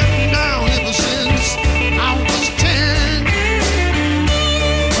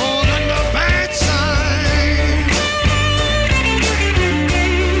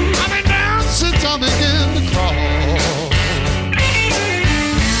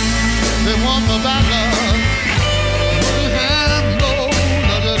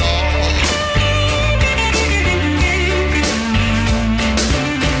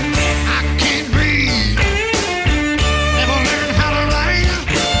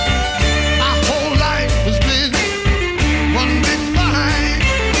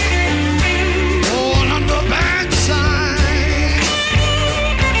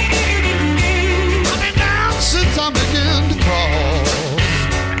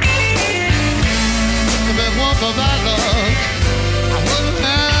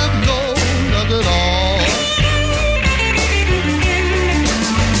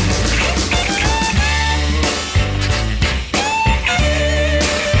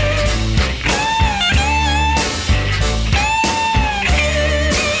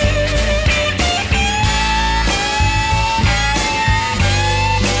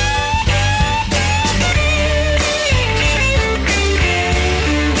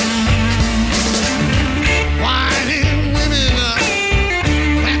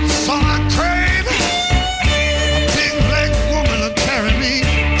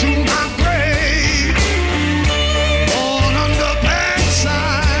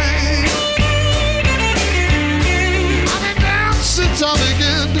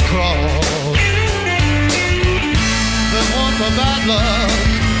love.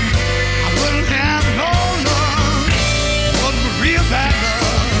 I wouldn't have no love. Was real bad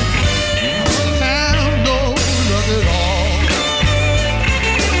love. I wouldn't have no love at all.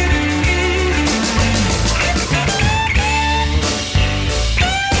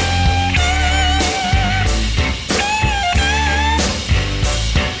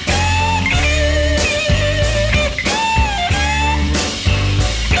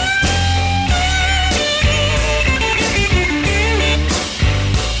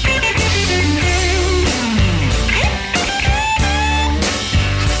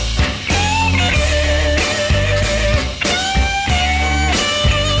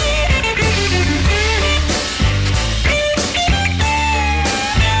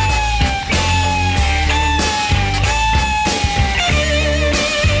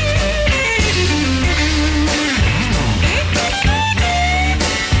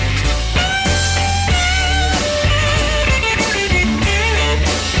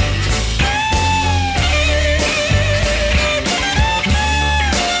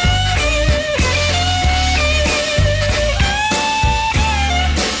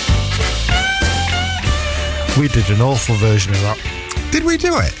 We did an awful version of that. Did we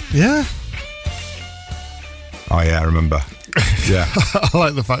do it? Yeah. Oh yeah, I remember. Yeah. I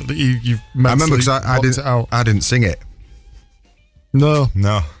like the fact that you I remember because I didn't sing it. No.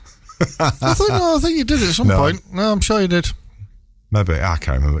 I think you did it at some point. No, I'm sure you did. Maybe, I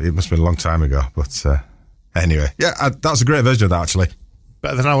can't remember. It must have been a long time ago. But anyway, yeah, that's a great version of that, actually.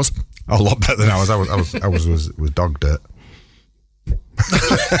 Better than ours. A lot better than ours. I was dog dirt.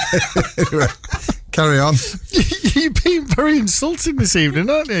 Anyway, carry on. You're being very insulting this evening,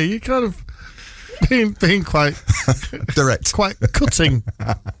 aren't you? You're kind of being quite direct, quite cutting.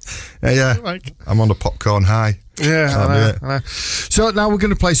 Yeah. Like, I'm on a popcorn high. Yeah, I know. So now we're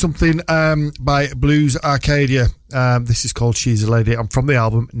going to play something by Blues Arcadia. This is called She's a Lady. I'm from the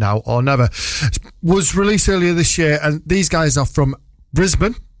album Now or Never. It was released earlier this year, and these guys are from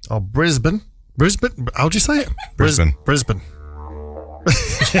Brisbane. How do you say it? Brisbane.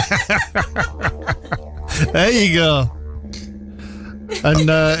 There you go. And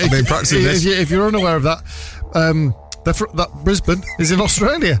if you're unaware of that, that Brisbane is in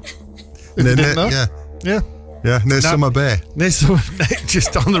Australia. If you didn't know. Yeah, near Summer Bay.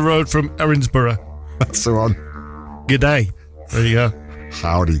 Just on the road from Erinsborough. That's the one. G'day. There you go.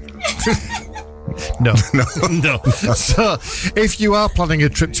 Howdy. No. So, if you are planning a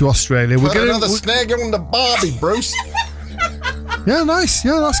trip to Australia, we're going another snag on the Barbie, Bruce. Yeah, nice.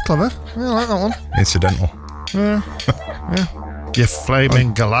 Yeah, that's clever. Yeah, I like that one. Incidental. Yeah. You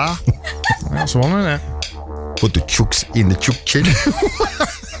flaming galah. That's the one, isn't it? Put the chooks in the chook chin.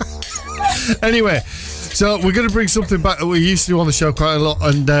 Anyway, so we're going to bring something back that we used to do on the show quite a lot.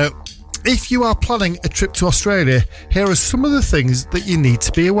 And if you are planning a trip to Australia, here are some of the things that you need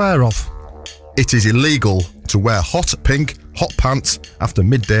to be aware of. It is illegal to wear hot pink hot pants after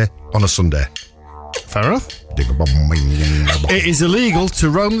midday on a Sunday. Fair enough. It is illegal to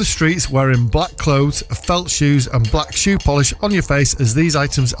roam the streets wearing black clothes, felt shoes and black shoe polish on your face, as these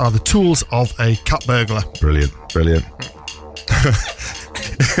items are the tools of a cat burglar. Brilliant.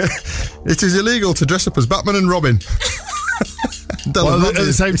 It is illegal to dress up as Batman and Robin. At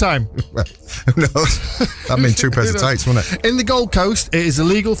the same time? No, that means 2 pairs of tights, wouldn't it? In the Gold Coast, it is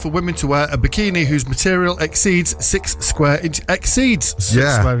illegal for women to wear a bikini whose material exceeds 6 square inches.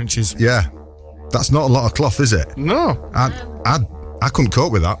 Yeah. That's not a lot of cloth, is it? No. I couldn't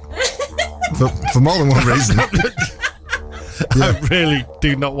cope with that. for more than one reason. I really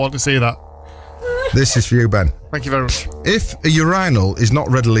do not want to see that. This is for you, Ben. Thank you very much. If a urinal is not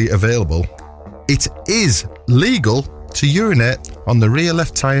readily available, it is legal to urinate on the rear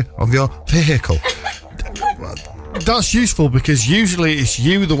left tyre of your vehicle. That's useful because usually it's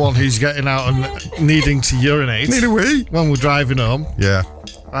you the one who's getting out and needing to urinate. Need a wee? When we're driving home. Yeah.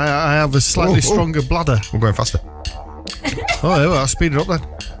 I have a slightly stronger bladder. We're going faster. Oh, yeah, well, I'll speed it up then.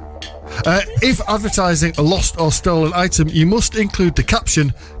 If advertising a lost or stolen item, you must include the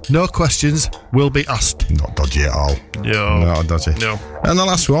caption, "No questions will be asked." Not dodgy at all. No. Not dodgy. No. And the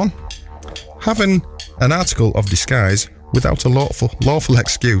last one, having an article of disguise without a lawful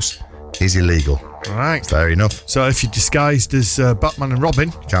excuse is illegal. Right. Fair enough. So if you're disguised as Batman and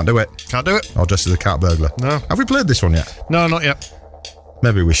Robin... Can't do it. Or dressed as a cat burglar. No. Have we played this one yet? No, not yet.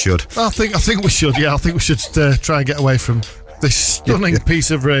 Maybe we should. I think we should, yeah. I think we should try and get away from this stunning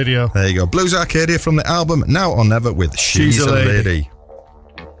piece of radio. There you go. Blues Arcadia from the album Now or Never with She's a Lady.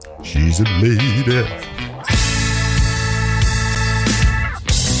 She's a lady.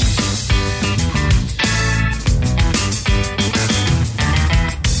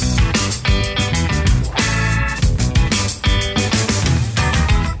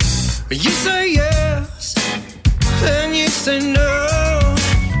 You say yes, then you say no.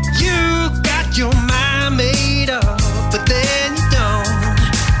 You got your mind made up, but then you don't.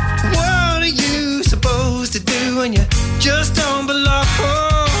 What are you supposed to do when you just don't belong?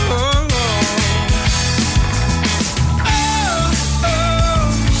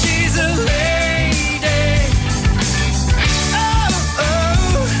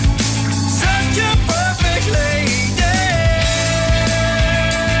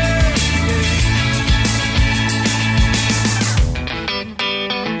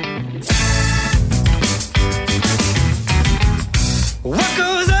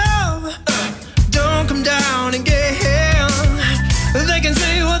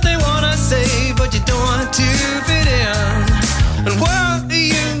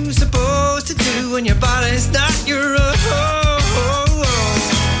 When your body's not your own.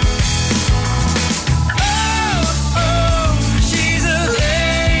 She's a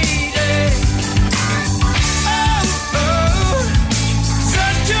lady.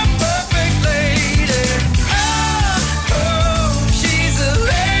 Such a perfect lady. She's a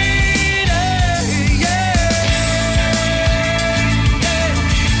lady.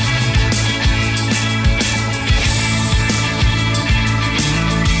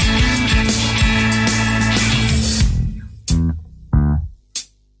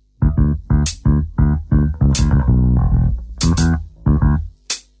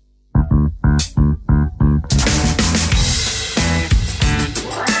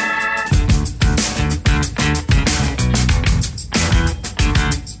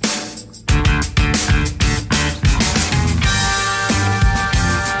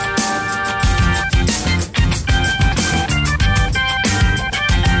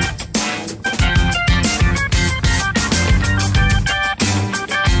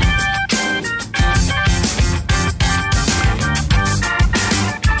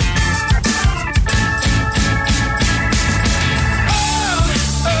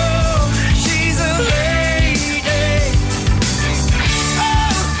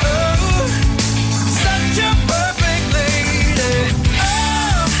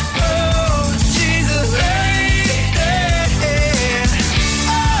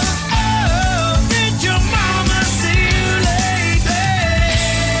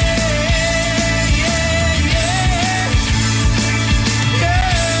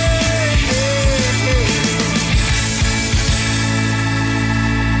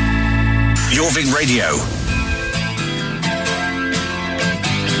 Jorvik Radio.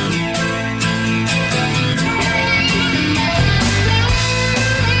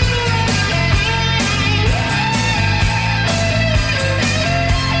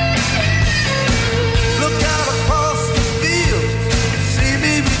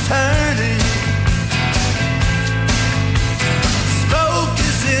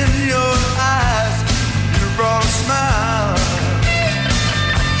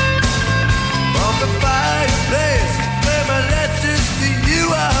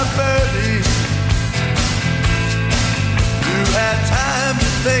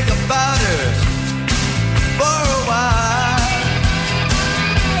 Think about it for a while.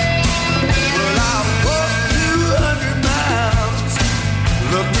 Well, I've walked 200 miles.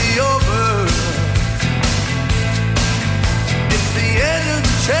 Look me over. It's the end of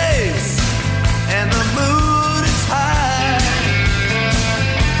the chase, and the mood is high.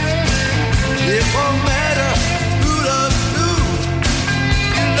 It won't matter who loves who.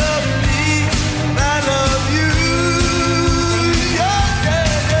 You love me, and I love you. Yeah.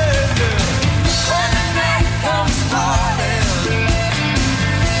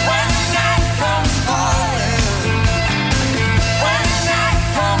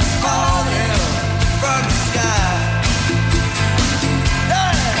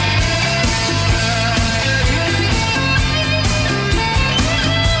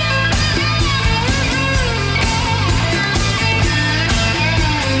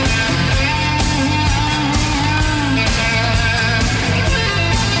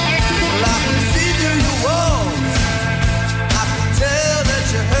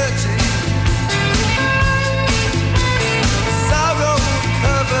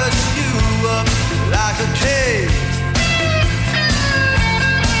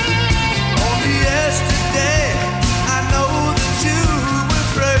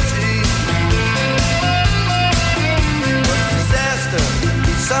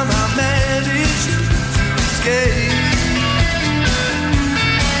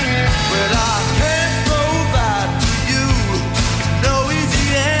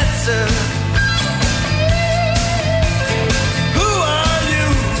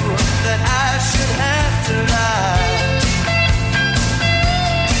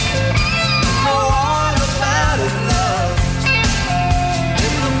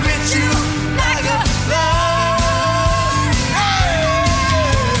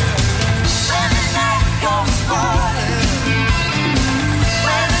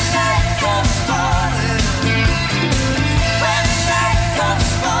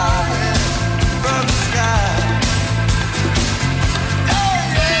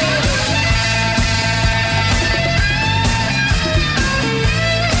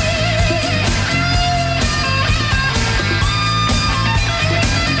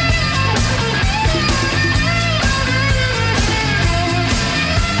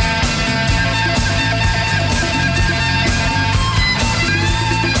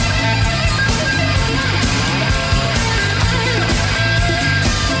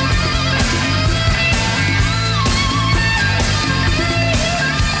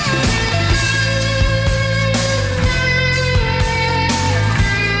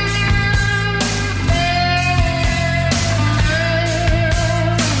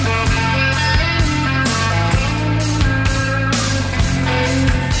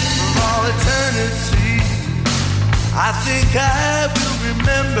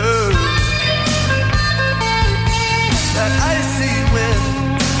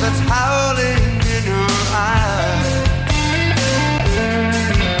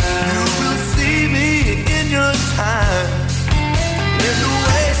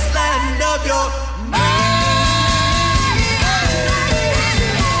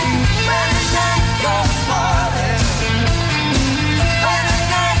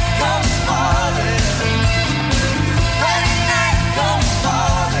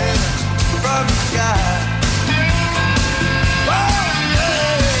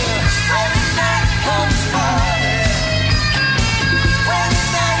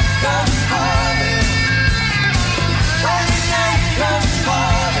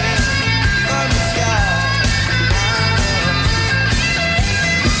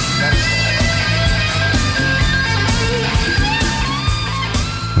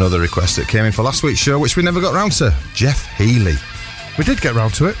 Another request that came in for last week's show, which we never got round to. Jeff Healy. We did get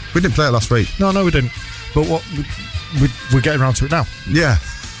round to it. We didn't play it last week. No, we didn't. But what we're getting round to it now. Yeah.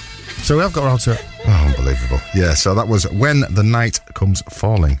 So we have got round to it. Oh, unbelievable. Yeah, so that was When the Night Comes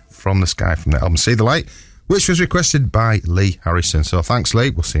Falling from the Sky from the album See the Light, which was requested by Lee Harrison. So thanks, Lee.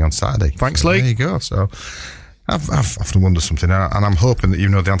 We'll see you on Saturday. Thanks, Lee. There you go. So I've often wondered something, and I'm hoping that you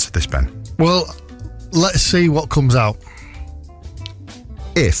know the answer to this, Ben. Well, let's see what comes out.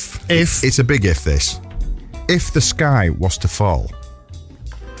 If it's a big if, this. If the sky was to fall,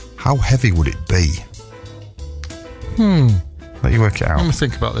 how heavy would it be? Let you work it out. Let me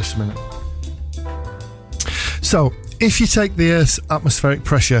think about this a minute. So, if you take the Earth's atmospheric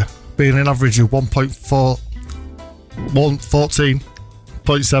pressure being an average of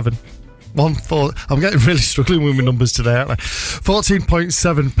 14.7, I'm getting really struggling with my numbers today, aren't I?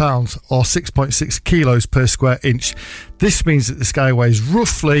 14.7 pounds or 6.6 kilos per square inch. This means that the sky weighs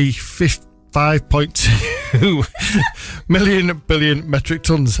roughly 5.2 million billion metric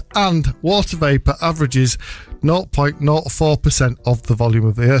tons, and water vapour averages 0.04% of the volume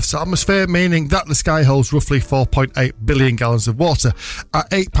of the Earth's atmosphere, meaning that the sky holds roughly 4.8 billion gallons of water. At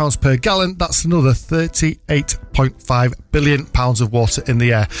 £8 per gallon, that's another 38.5 billion pounds of water in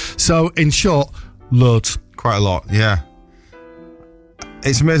the air. So, in short, loads. Quite a lot, yeah.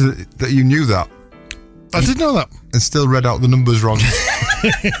 It's amazing that you knew that. I did know that. And still read out the numbers wrong.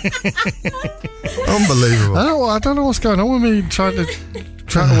 Unbelievable. I don't know what's going on with me trying to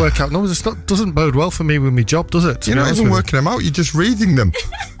work out numbers. It doesn't bode well for me with my job, does it? You're not even working them out, you're just reading them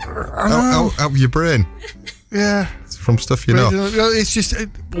out of your brain. Yeah. It's from stuff you know. It's just,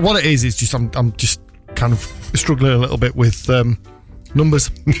 what it is just I'm just kind of struggling a little bit with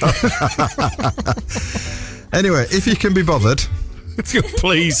numbers. Anyway, if you can be bothered,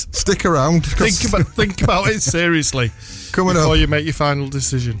 please stick around. Think about it seriously before you make your final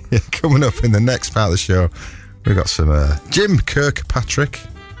decision. Yeah, coming up in the next part of the show, we've got some Jim Kirkpatrick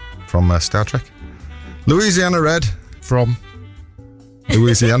from Star Trek, Louisiana Red from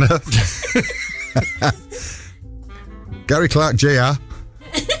Louisiana, Gary Clark Jr.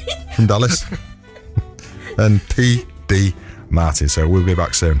 from Dallas, and P.D. Martin. So we'll be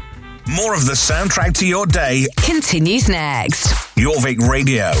back soon. More of the soundtrack to your day continues next. Jorvik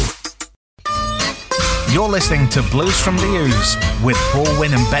Radio. You're listening to Blues from the Ouse with Paul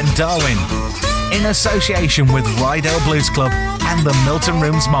Winn and Ben Darwin, in association with Rydell Blues Club and the Milton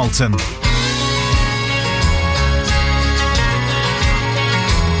Rooms Malton.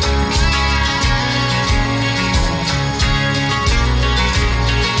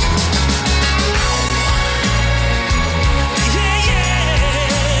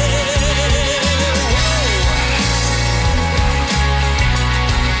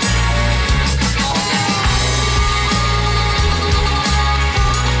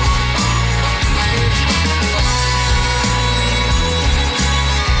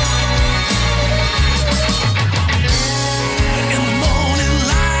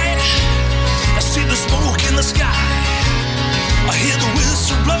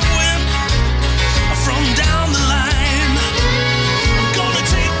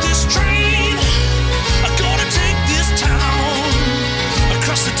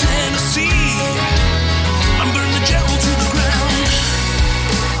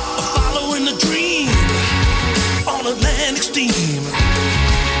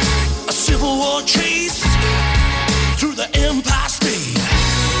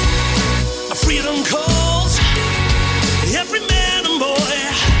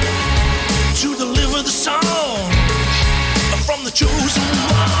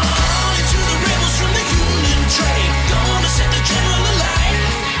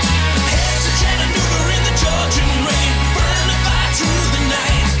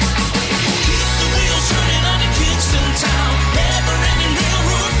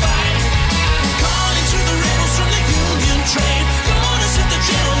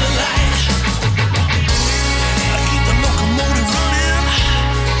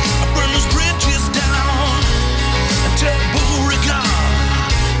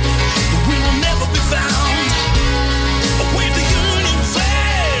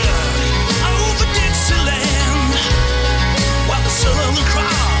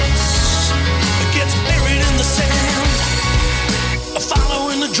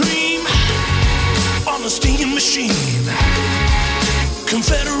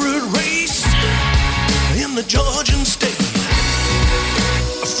 Confederate race in the Georgian state.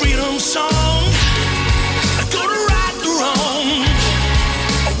 A freedom song, gonna right the wrong,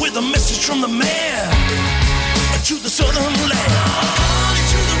 with a message from the mayor to the southern land. Calling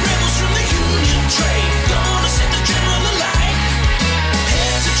to the rebels from the Union train, gonna set the general alight.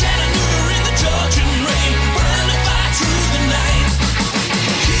 Heads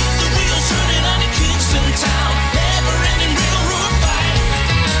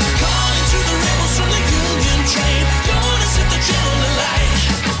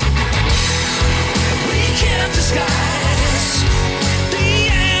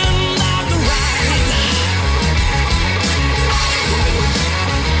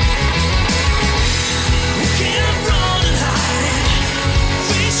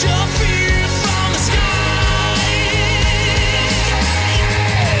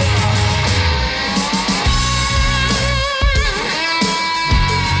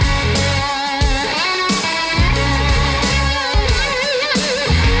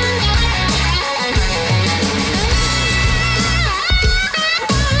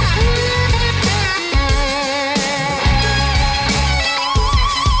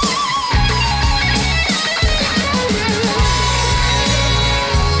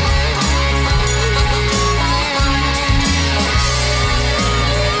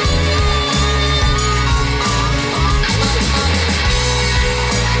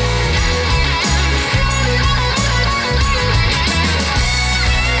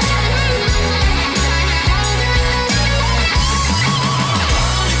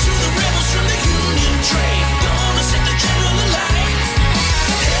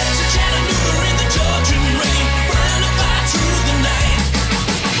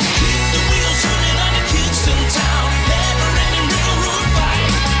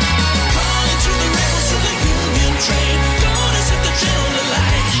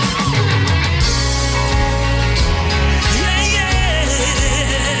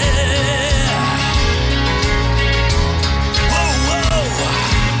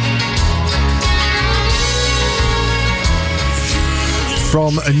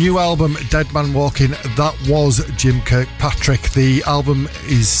From a new album, Dead Man Walking, that was Jim Kirkpatrick. The album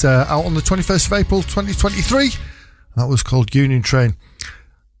is out on the 21st of April 2023. That was called Union Train.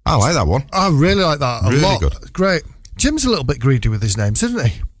 I like that one. I really like that a really lot. Good. Great. Jim's a little bit greedy with his names, isn't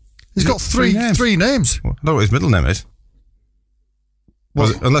he? He's got three names. Well, I don't know what his middle name is.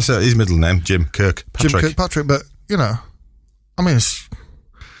 Unless his middle name, Jim Kirkpatrick. Jim Kirkpatrick, but, you know, I mean, it's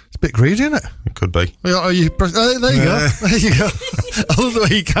a bit greedy, isn't it? It could be. There you go. There you go. I love the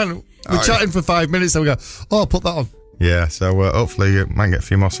way you can. We're chatting for 5 minutes and we go, I'll put that on. Yeah, so hopefully you might get a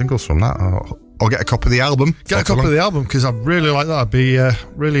few more singles from that. Or get a copy of the album. Get a copy of the album, because I really like that. I'd be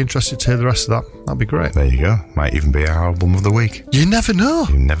really interested to hear the rest of that. That'd be great. There you go. Might even be our album of the week. You never know.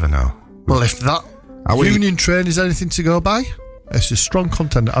 You never know. Well, if that Union Train is anything to go by, it's a strong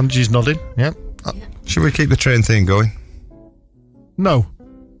contender. Angie's nodding. Yeah. Should we keep the train thing going? No.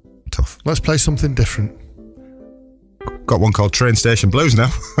 Tough. Let's play something different. Got one called Train Station Blues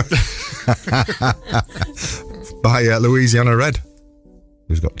now. By Louisiana Red.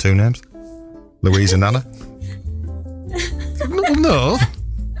 Who's got two names? Louise and Anna? No.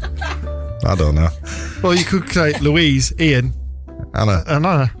 I don't know. Well, you could say Louise, Ian, Anna. and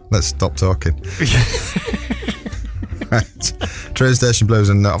Anna. Let's stop talking. Right. Train Station Blues,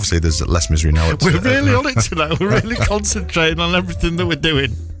 and obviously there's less misery now. We're really on it tonight. We're really concentrating on everything that we're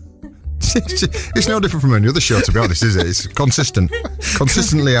doing. It's no different from any other show, to be honest, is it? It's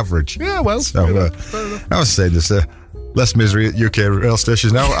consistently average. Yeah, well. So, I was saying there's less misery at UK rail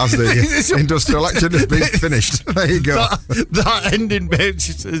stations now as the industrial action has been finished. There you go. That ending bit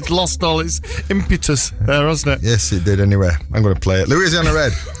has lost all its impetus there, hasn't it? Yes, it did. Anyway, I'm going to play it. Louisiana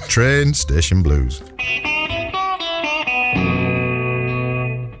Red, Train Station Blues.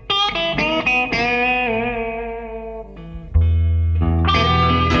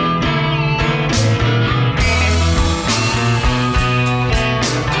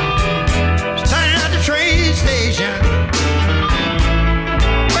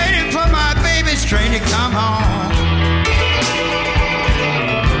 Train to come home.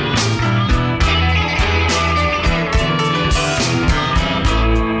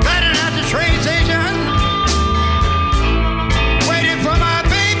 Standing at the train station, waiting for my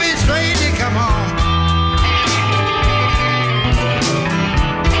baby's train to come home.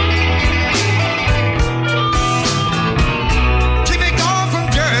 She been gone from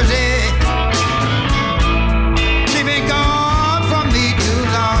Jersey. She been gone from me too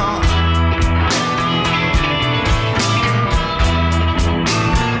long.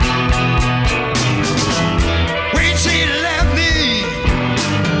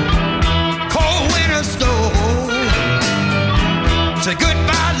 Say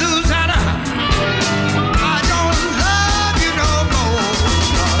goodbye, Louisiana. I don't love you no more.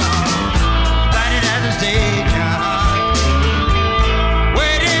 Standing at the station,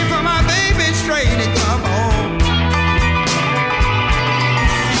 waiting for my baby's train to come home.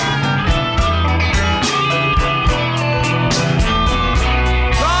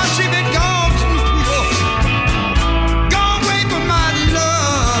 Lord, she been gone away from my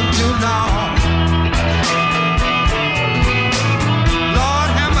love too long.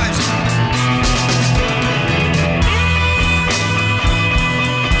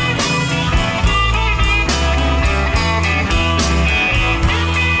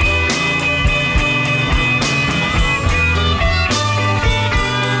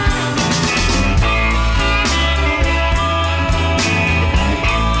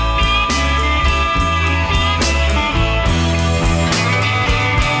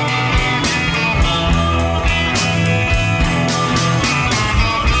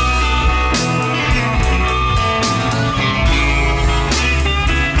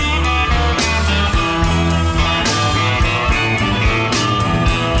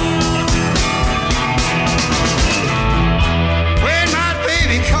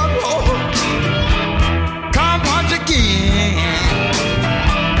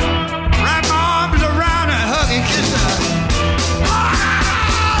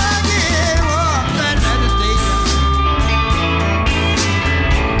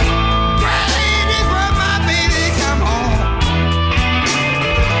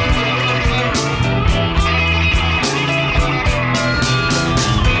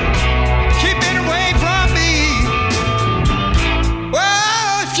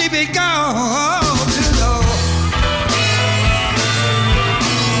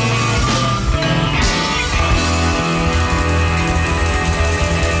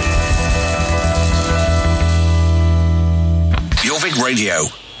 Jorvik Radio.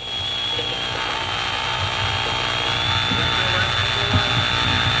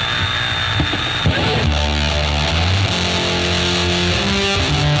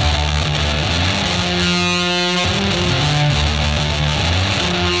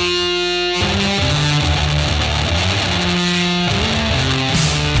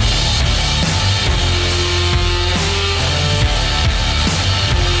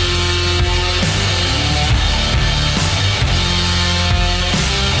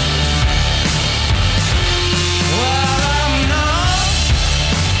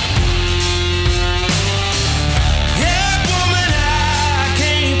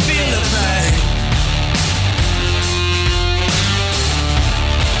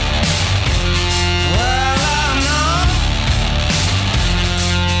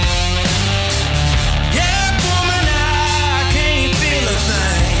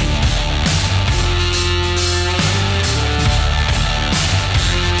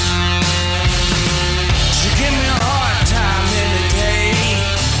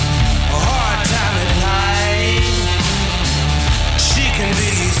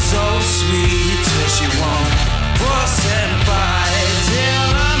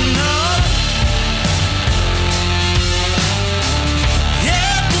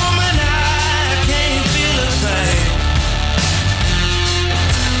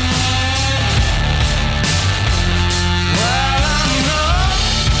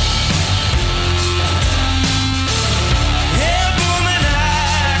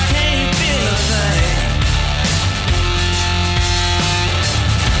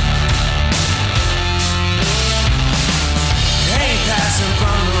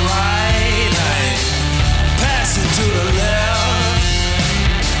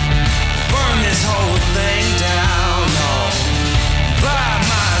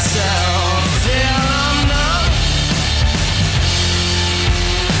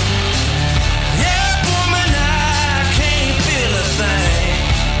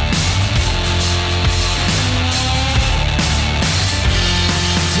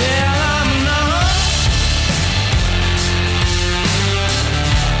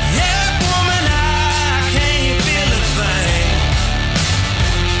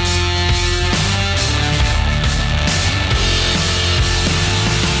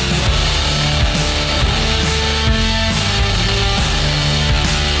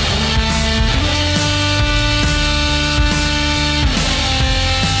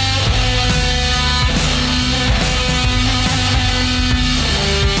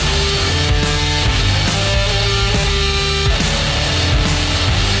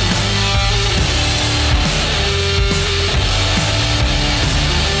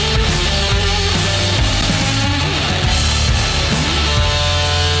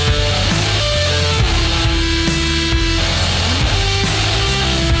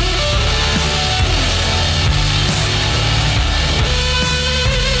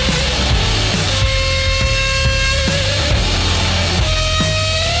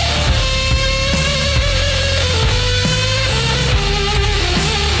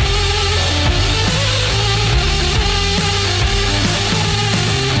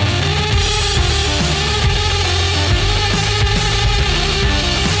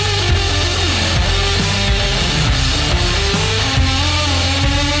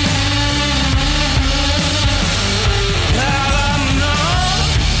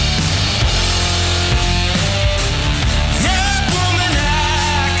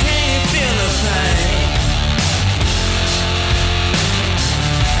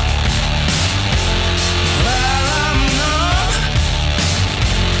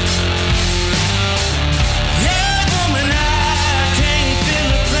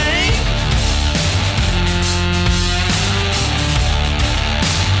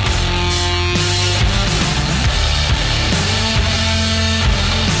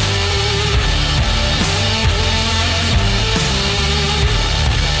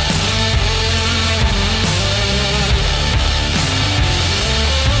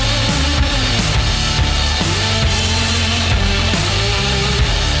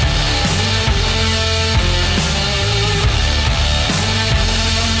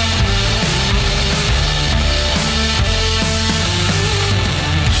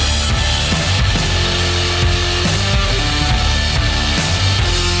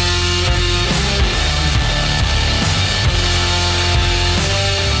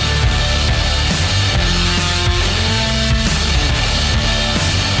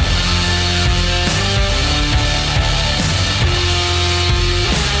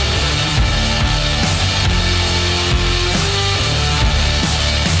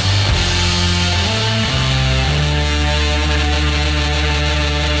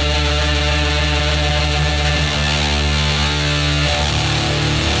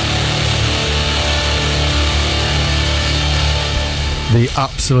 The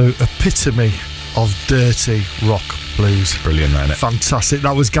absolute epitome of dirty rock blues. Brilliant, isn't it? Fantastic.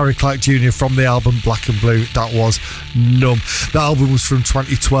 That was Gary Clark Jr. from the album Black and Blue. That was numb. That album was from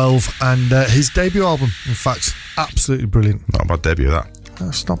 2012 and his debut album, in fact, absolutely brilliant. Not a bad debut, that.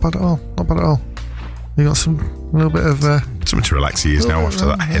 That's not bad at all. Not bad at all. You got a little bit of... something to relax your ears now after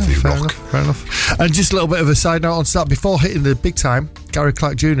that heavy rock. Fair enough. And just a little bit of a side note on that. Before hitting the big time, Gary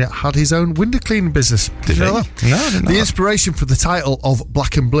Clark Jr. had his own window cleaning business. Did you know that? No, I didn't know The that. inspiration for the title of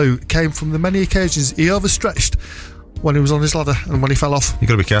Black and Blue came from the many occasions he overstretched when he was on his ladder and when he fell off. You've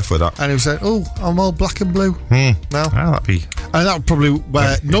got to be careful with that. And he was saying, oh, I'm all black and blue now. That'd be... And that probably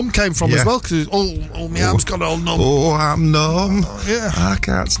where numb came from as well, because my arm's got all numb. Oh, I'm numb. Yeah. I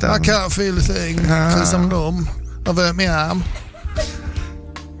can't stand. I can't feel a thing because I'm numb. I've hurt my arm.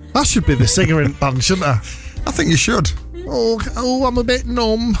 I should be the singer in band, shouldn't I? I think you should. Oh, I'm a bit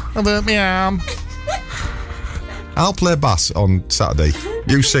numb. I've hurt my arm. I'll play bass on Saturday.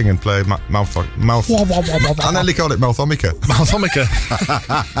 You sing and play mouth. I nearly called it mouthomica. Mouthomica.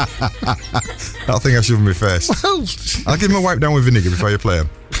 That thing I shove in my face. I'll give him a wipe down with vinegar before you play him.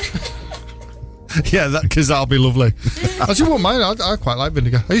 Yeah, because that'll be lovely. Actually, won't mind. I quite like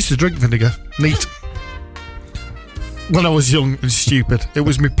vinegar. I used to drink vinegar. Neat. When I was young and stupid. It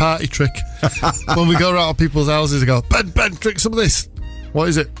was my party trick. When we go around people's houses, I go, Ben, drink some of this. What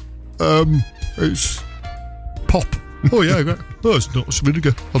is it? It's pop. Oh, yeah. Oh, it's not. It's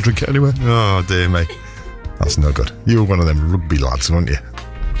vinegar. I'll drink it anyway. Oh, dear me. That's no good. You were one of them rugby lads, weren't you?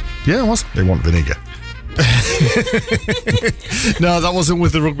 Yeah, I was. They want vinegar. No, that wasn't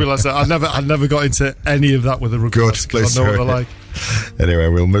with the rugby lads. I never got into any of that with the rugby lads. Please. I know what they're like. Anyway,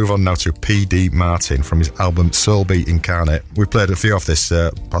 we'll move on now to P.D. Martin from his album Soul Beat Incarnate. We've played a few off this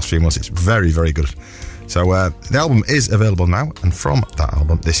past few months. It's very, very good. So the album is available now, and from that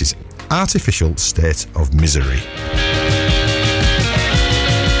album, this is Artificial State of Misery.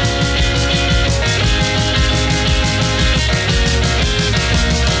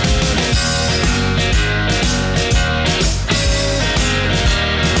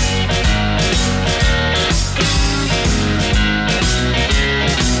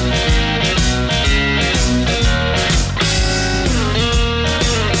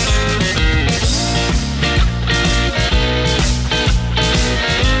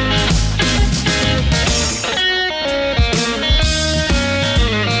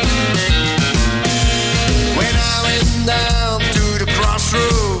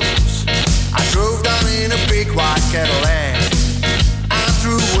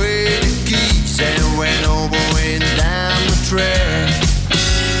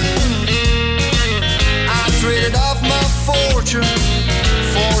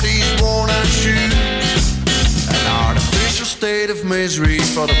 Misery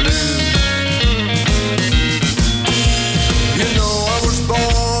for the blues. You know I was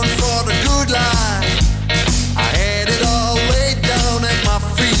born for the good life. I had it all laid down at my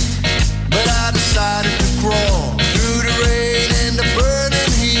feet, but I decided to crawl through the rain and the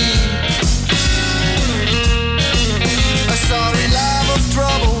burning heat. A sorry life of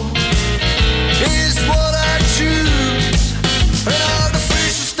trouble is what I choose. An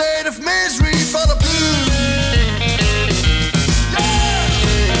artificial state of misery for the blues.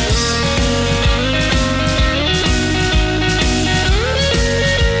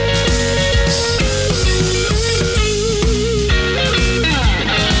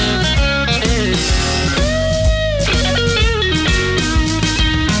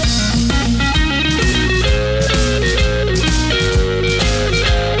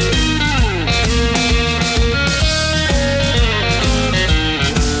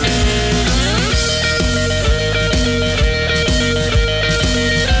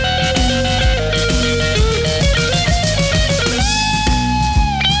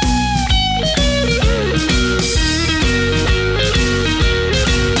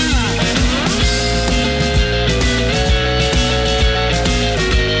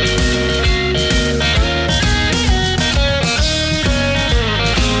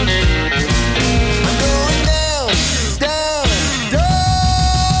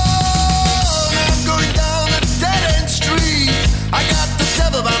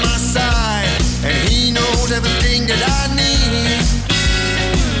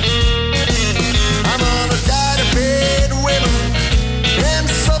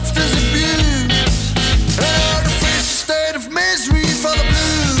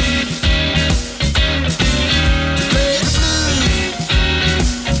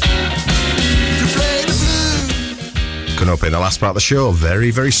 Up in the last part of the show,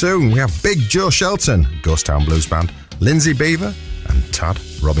 very, very soon, we have Big Joe Shelton, Ghost Town Blues Band, Lindsay Beaver, and Tad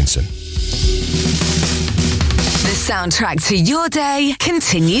Robinson. The soundtrack to your day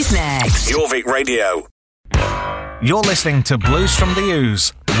continues next. Jorvik Radio. You're listening to Blues from the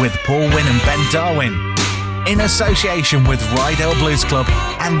Ouse with Paul Winn and Ben Darwin, in association with Rydell Blues Club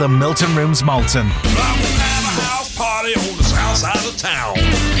and the Milton Rooms Malton. I was at a house party on the south side of town.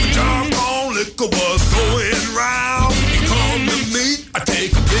 Jump on liquor was going round. You come to me, I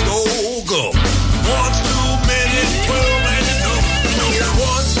take a big old gulp. One's too many, 12 ain't enough. No,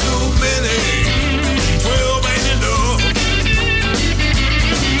 one's too many, 12 ain't enough.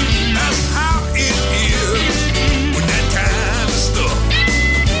 That's how it is with that kind of stuff.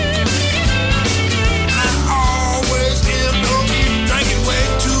 I always end up drinking way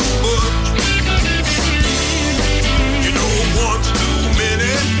too much. You know, one's too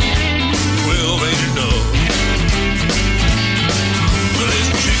many, 12 ain't enough. Well, there's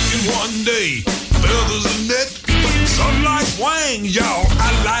chicken one day, feathers a neck. Some like wang, y'all,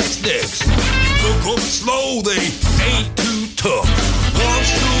 I like snacks. Cook 'em slow, they ain't too tough.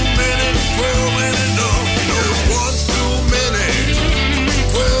 One's too many, 12 ain't enough. No, one's too many,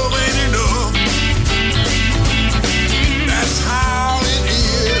 12 ain't enough. That's how it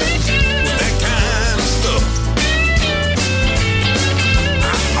is with that kind of stuff.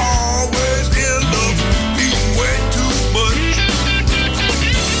 I always end up eating way too much.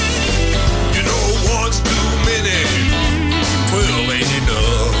 You know, one's too many, 12 ain't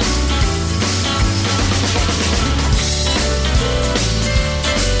enough.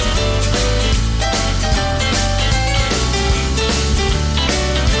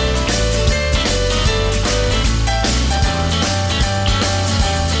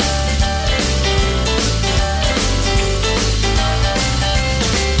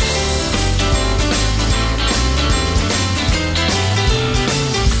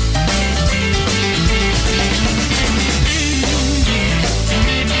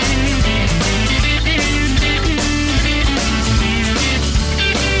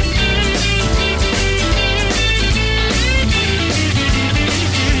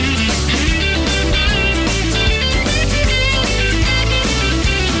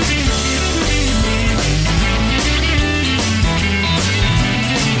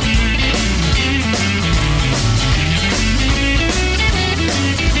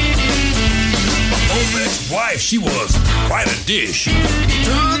 She was quite a dish,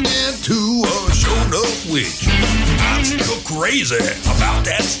 turned into a shown-up witch. I'm still crazy about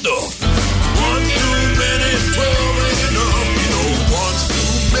that stuff. One's too many, 12 ain't enough. You know, one's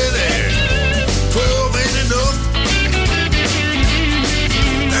too many, 12 ain't enough.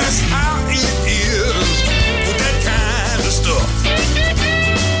 That's how it is with that kind of stuff.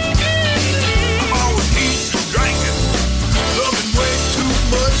 I'm always eating and drinking, loving way too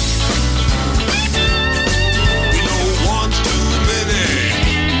much.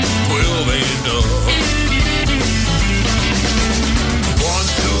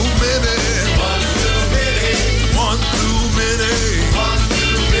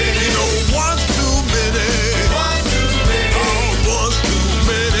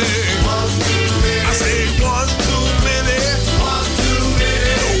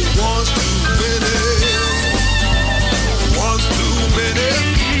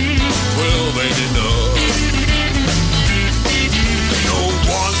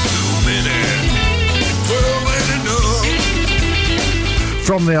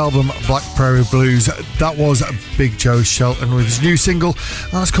 From the album Black Prairie Blues, that was Big Joe Shelton with his new single,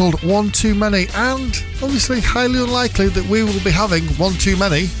 that's called One Too Many, and obviously highly unlikely that we will be having One Too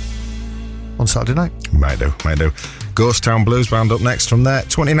Many on Saturday night. Might do. Ghost Town Blues Band up next from their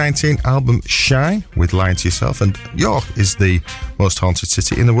 2019 album Shine with Lying to Yourself, and York is the most haunted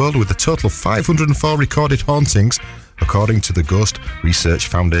city in the world with a total of 504 recorded hauntings according to the Ghost Research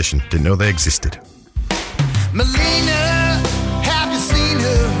Foundation. Didn't know they existed. Melina, have you seen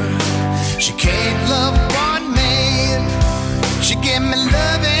her? She can't love one man. She gave me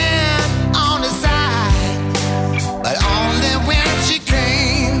loving on the side, but only when she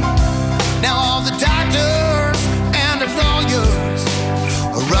came. Now all the doctors and the lawyers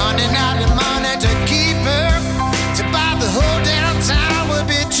are running out of money to keep her. To buy the whole damn town would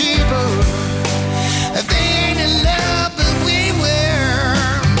be cheaper. They ain't in love, but we were.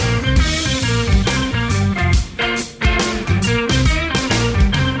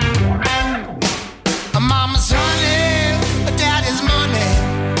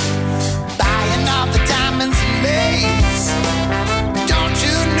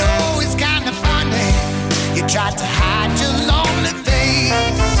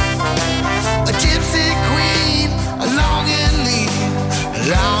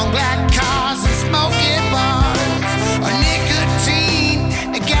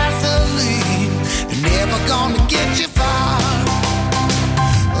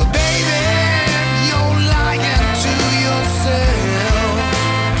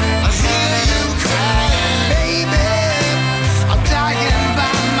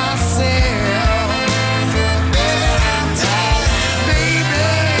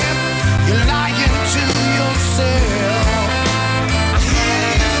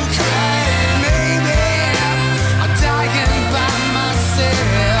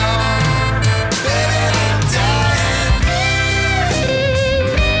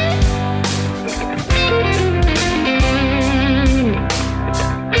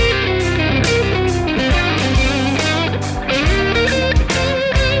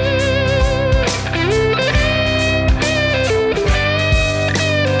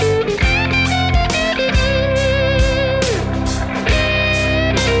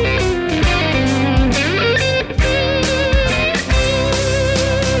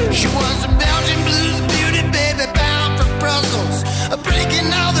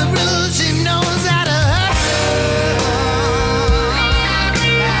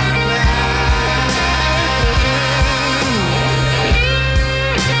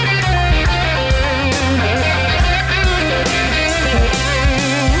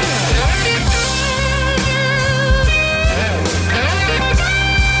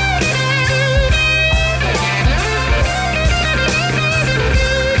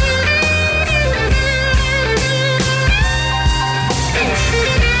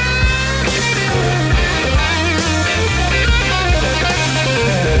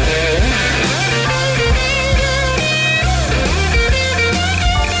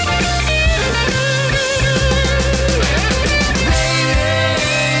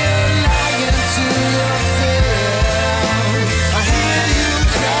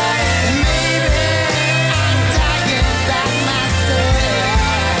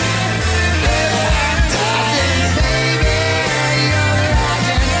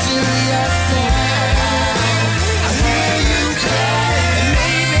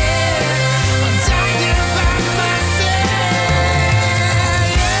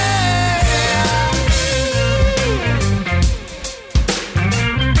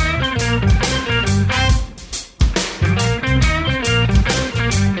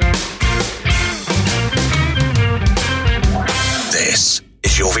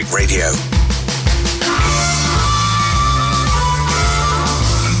 Jorvik Radio.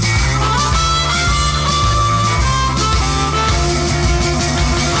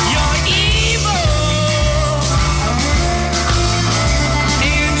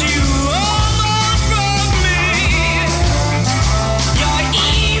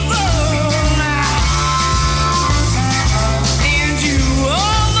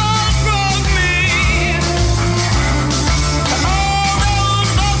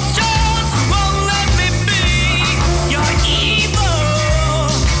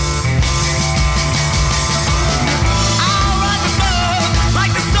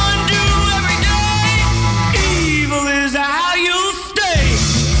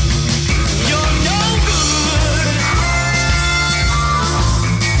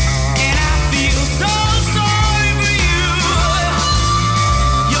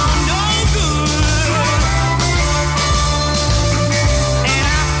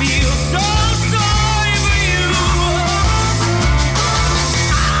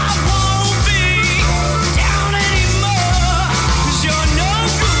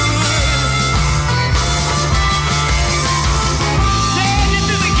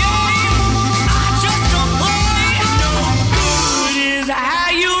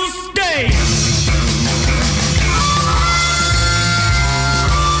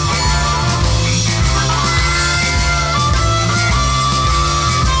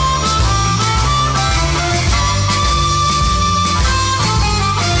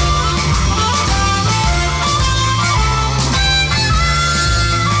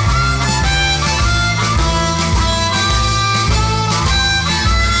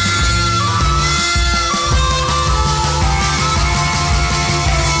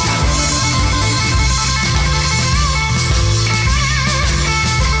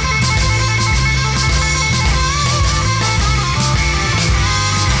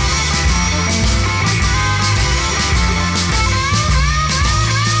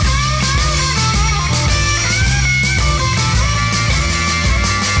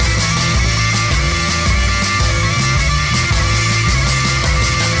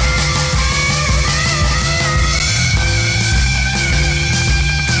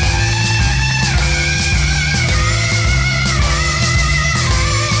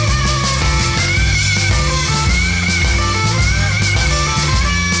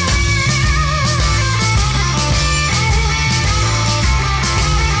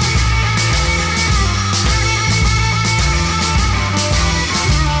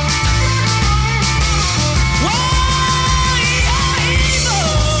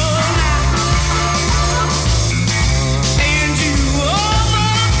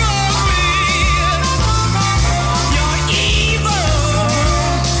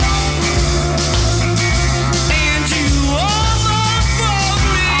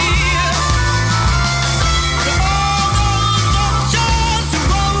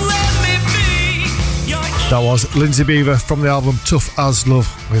 That was Lindsay Beaver from the album Tough As Love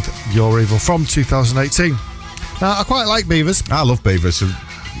with Your Evil from 2018. Now, I quite like beavers. I love beavers. One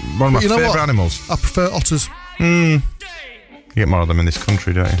of my favourite animals. I prefer otters. You get more of them in this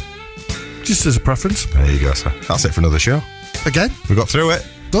country, don't you? Just as a preference. There you go, sir. That's it for another show. Again? We got through it.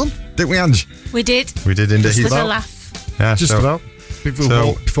 Done. Didn't we, Ange? We did. We did indeed. Just with a laugh. Yeah, just about.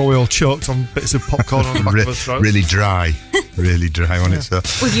 Before we all choked on bits of popcorn on the back of our throats. Really dry. Really dry, wasn't it? So.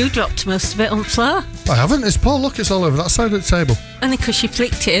 Well, you dropped most of it on the floor. I haven't. It's Paul. Look, it's all over that side of the table. Only because you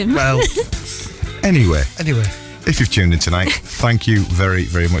flicked him. Well, anyway. If you've tuned in tonight, thank you very,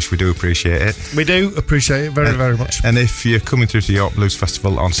 very much. We do appreciate it. We do appreciate it very, very much. And if you're coming through to York Blues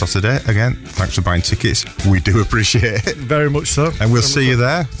Festival on Saturday, again, thanks for buying tickets. We do appreciate it. Very much so. And we'll see you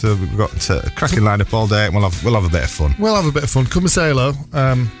there. So we've got a cracking lineup all day. We'll have a bit of fun. We'll have a bit of fun. Come and say hello.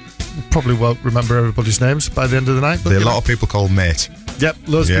 Probably won't remember everybody's names by the end of the night. But there are a lot of people called mate. Yep,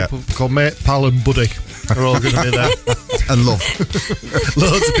 loads of people called mate, pal and buddy are all going to be there. And love.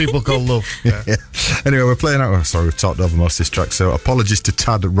 Loads of people called love. Yeah. Anyway, we're playing out. Sorry, we've talked over most of this track, so apologies to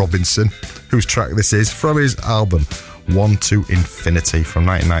Tad Robinson, whose track this is, from his album One to Infinity from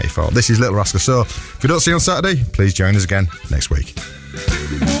 1994. This is Little Rascal. So if you don't see you on Saturday, please join us again next week.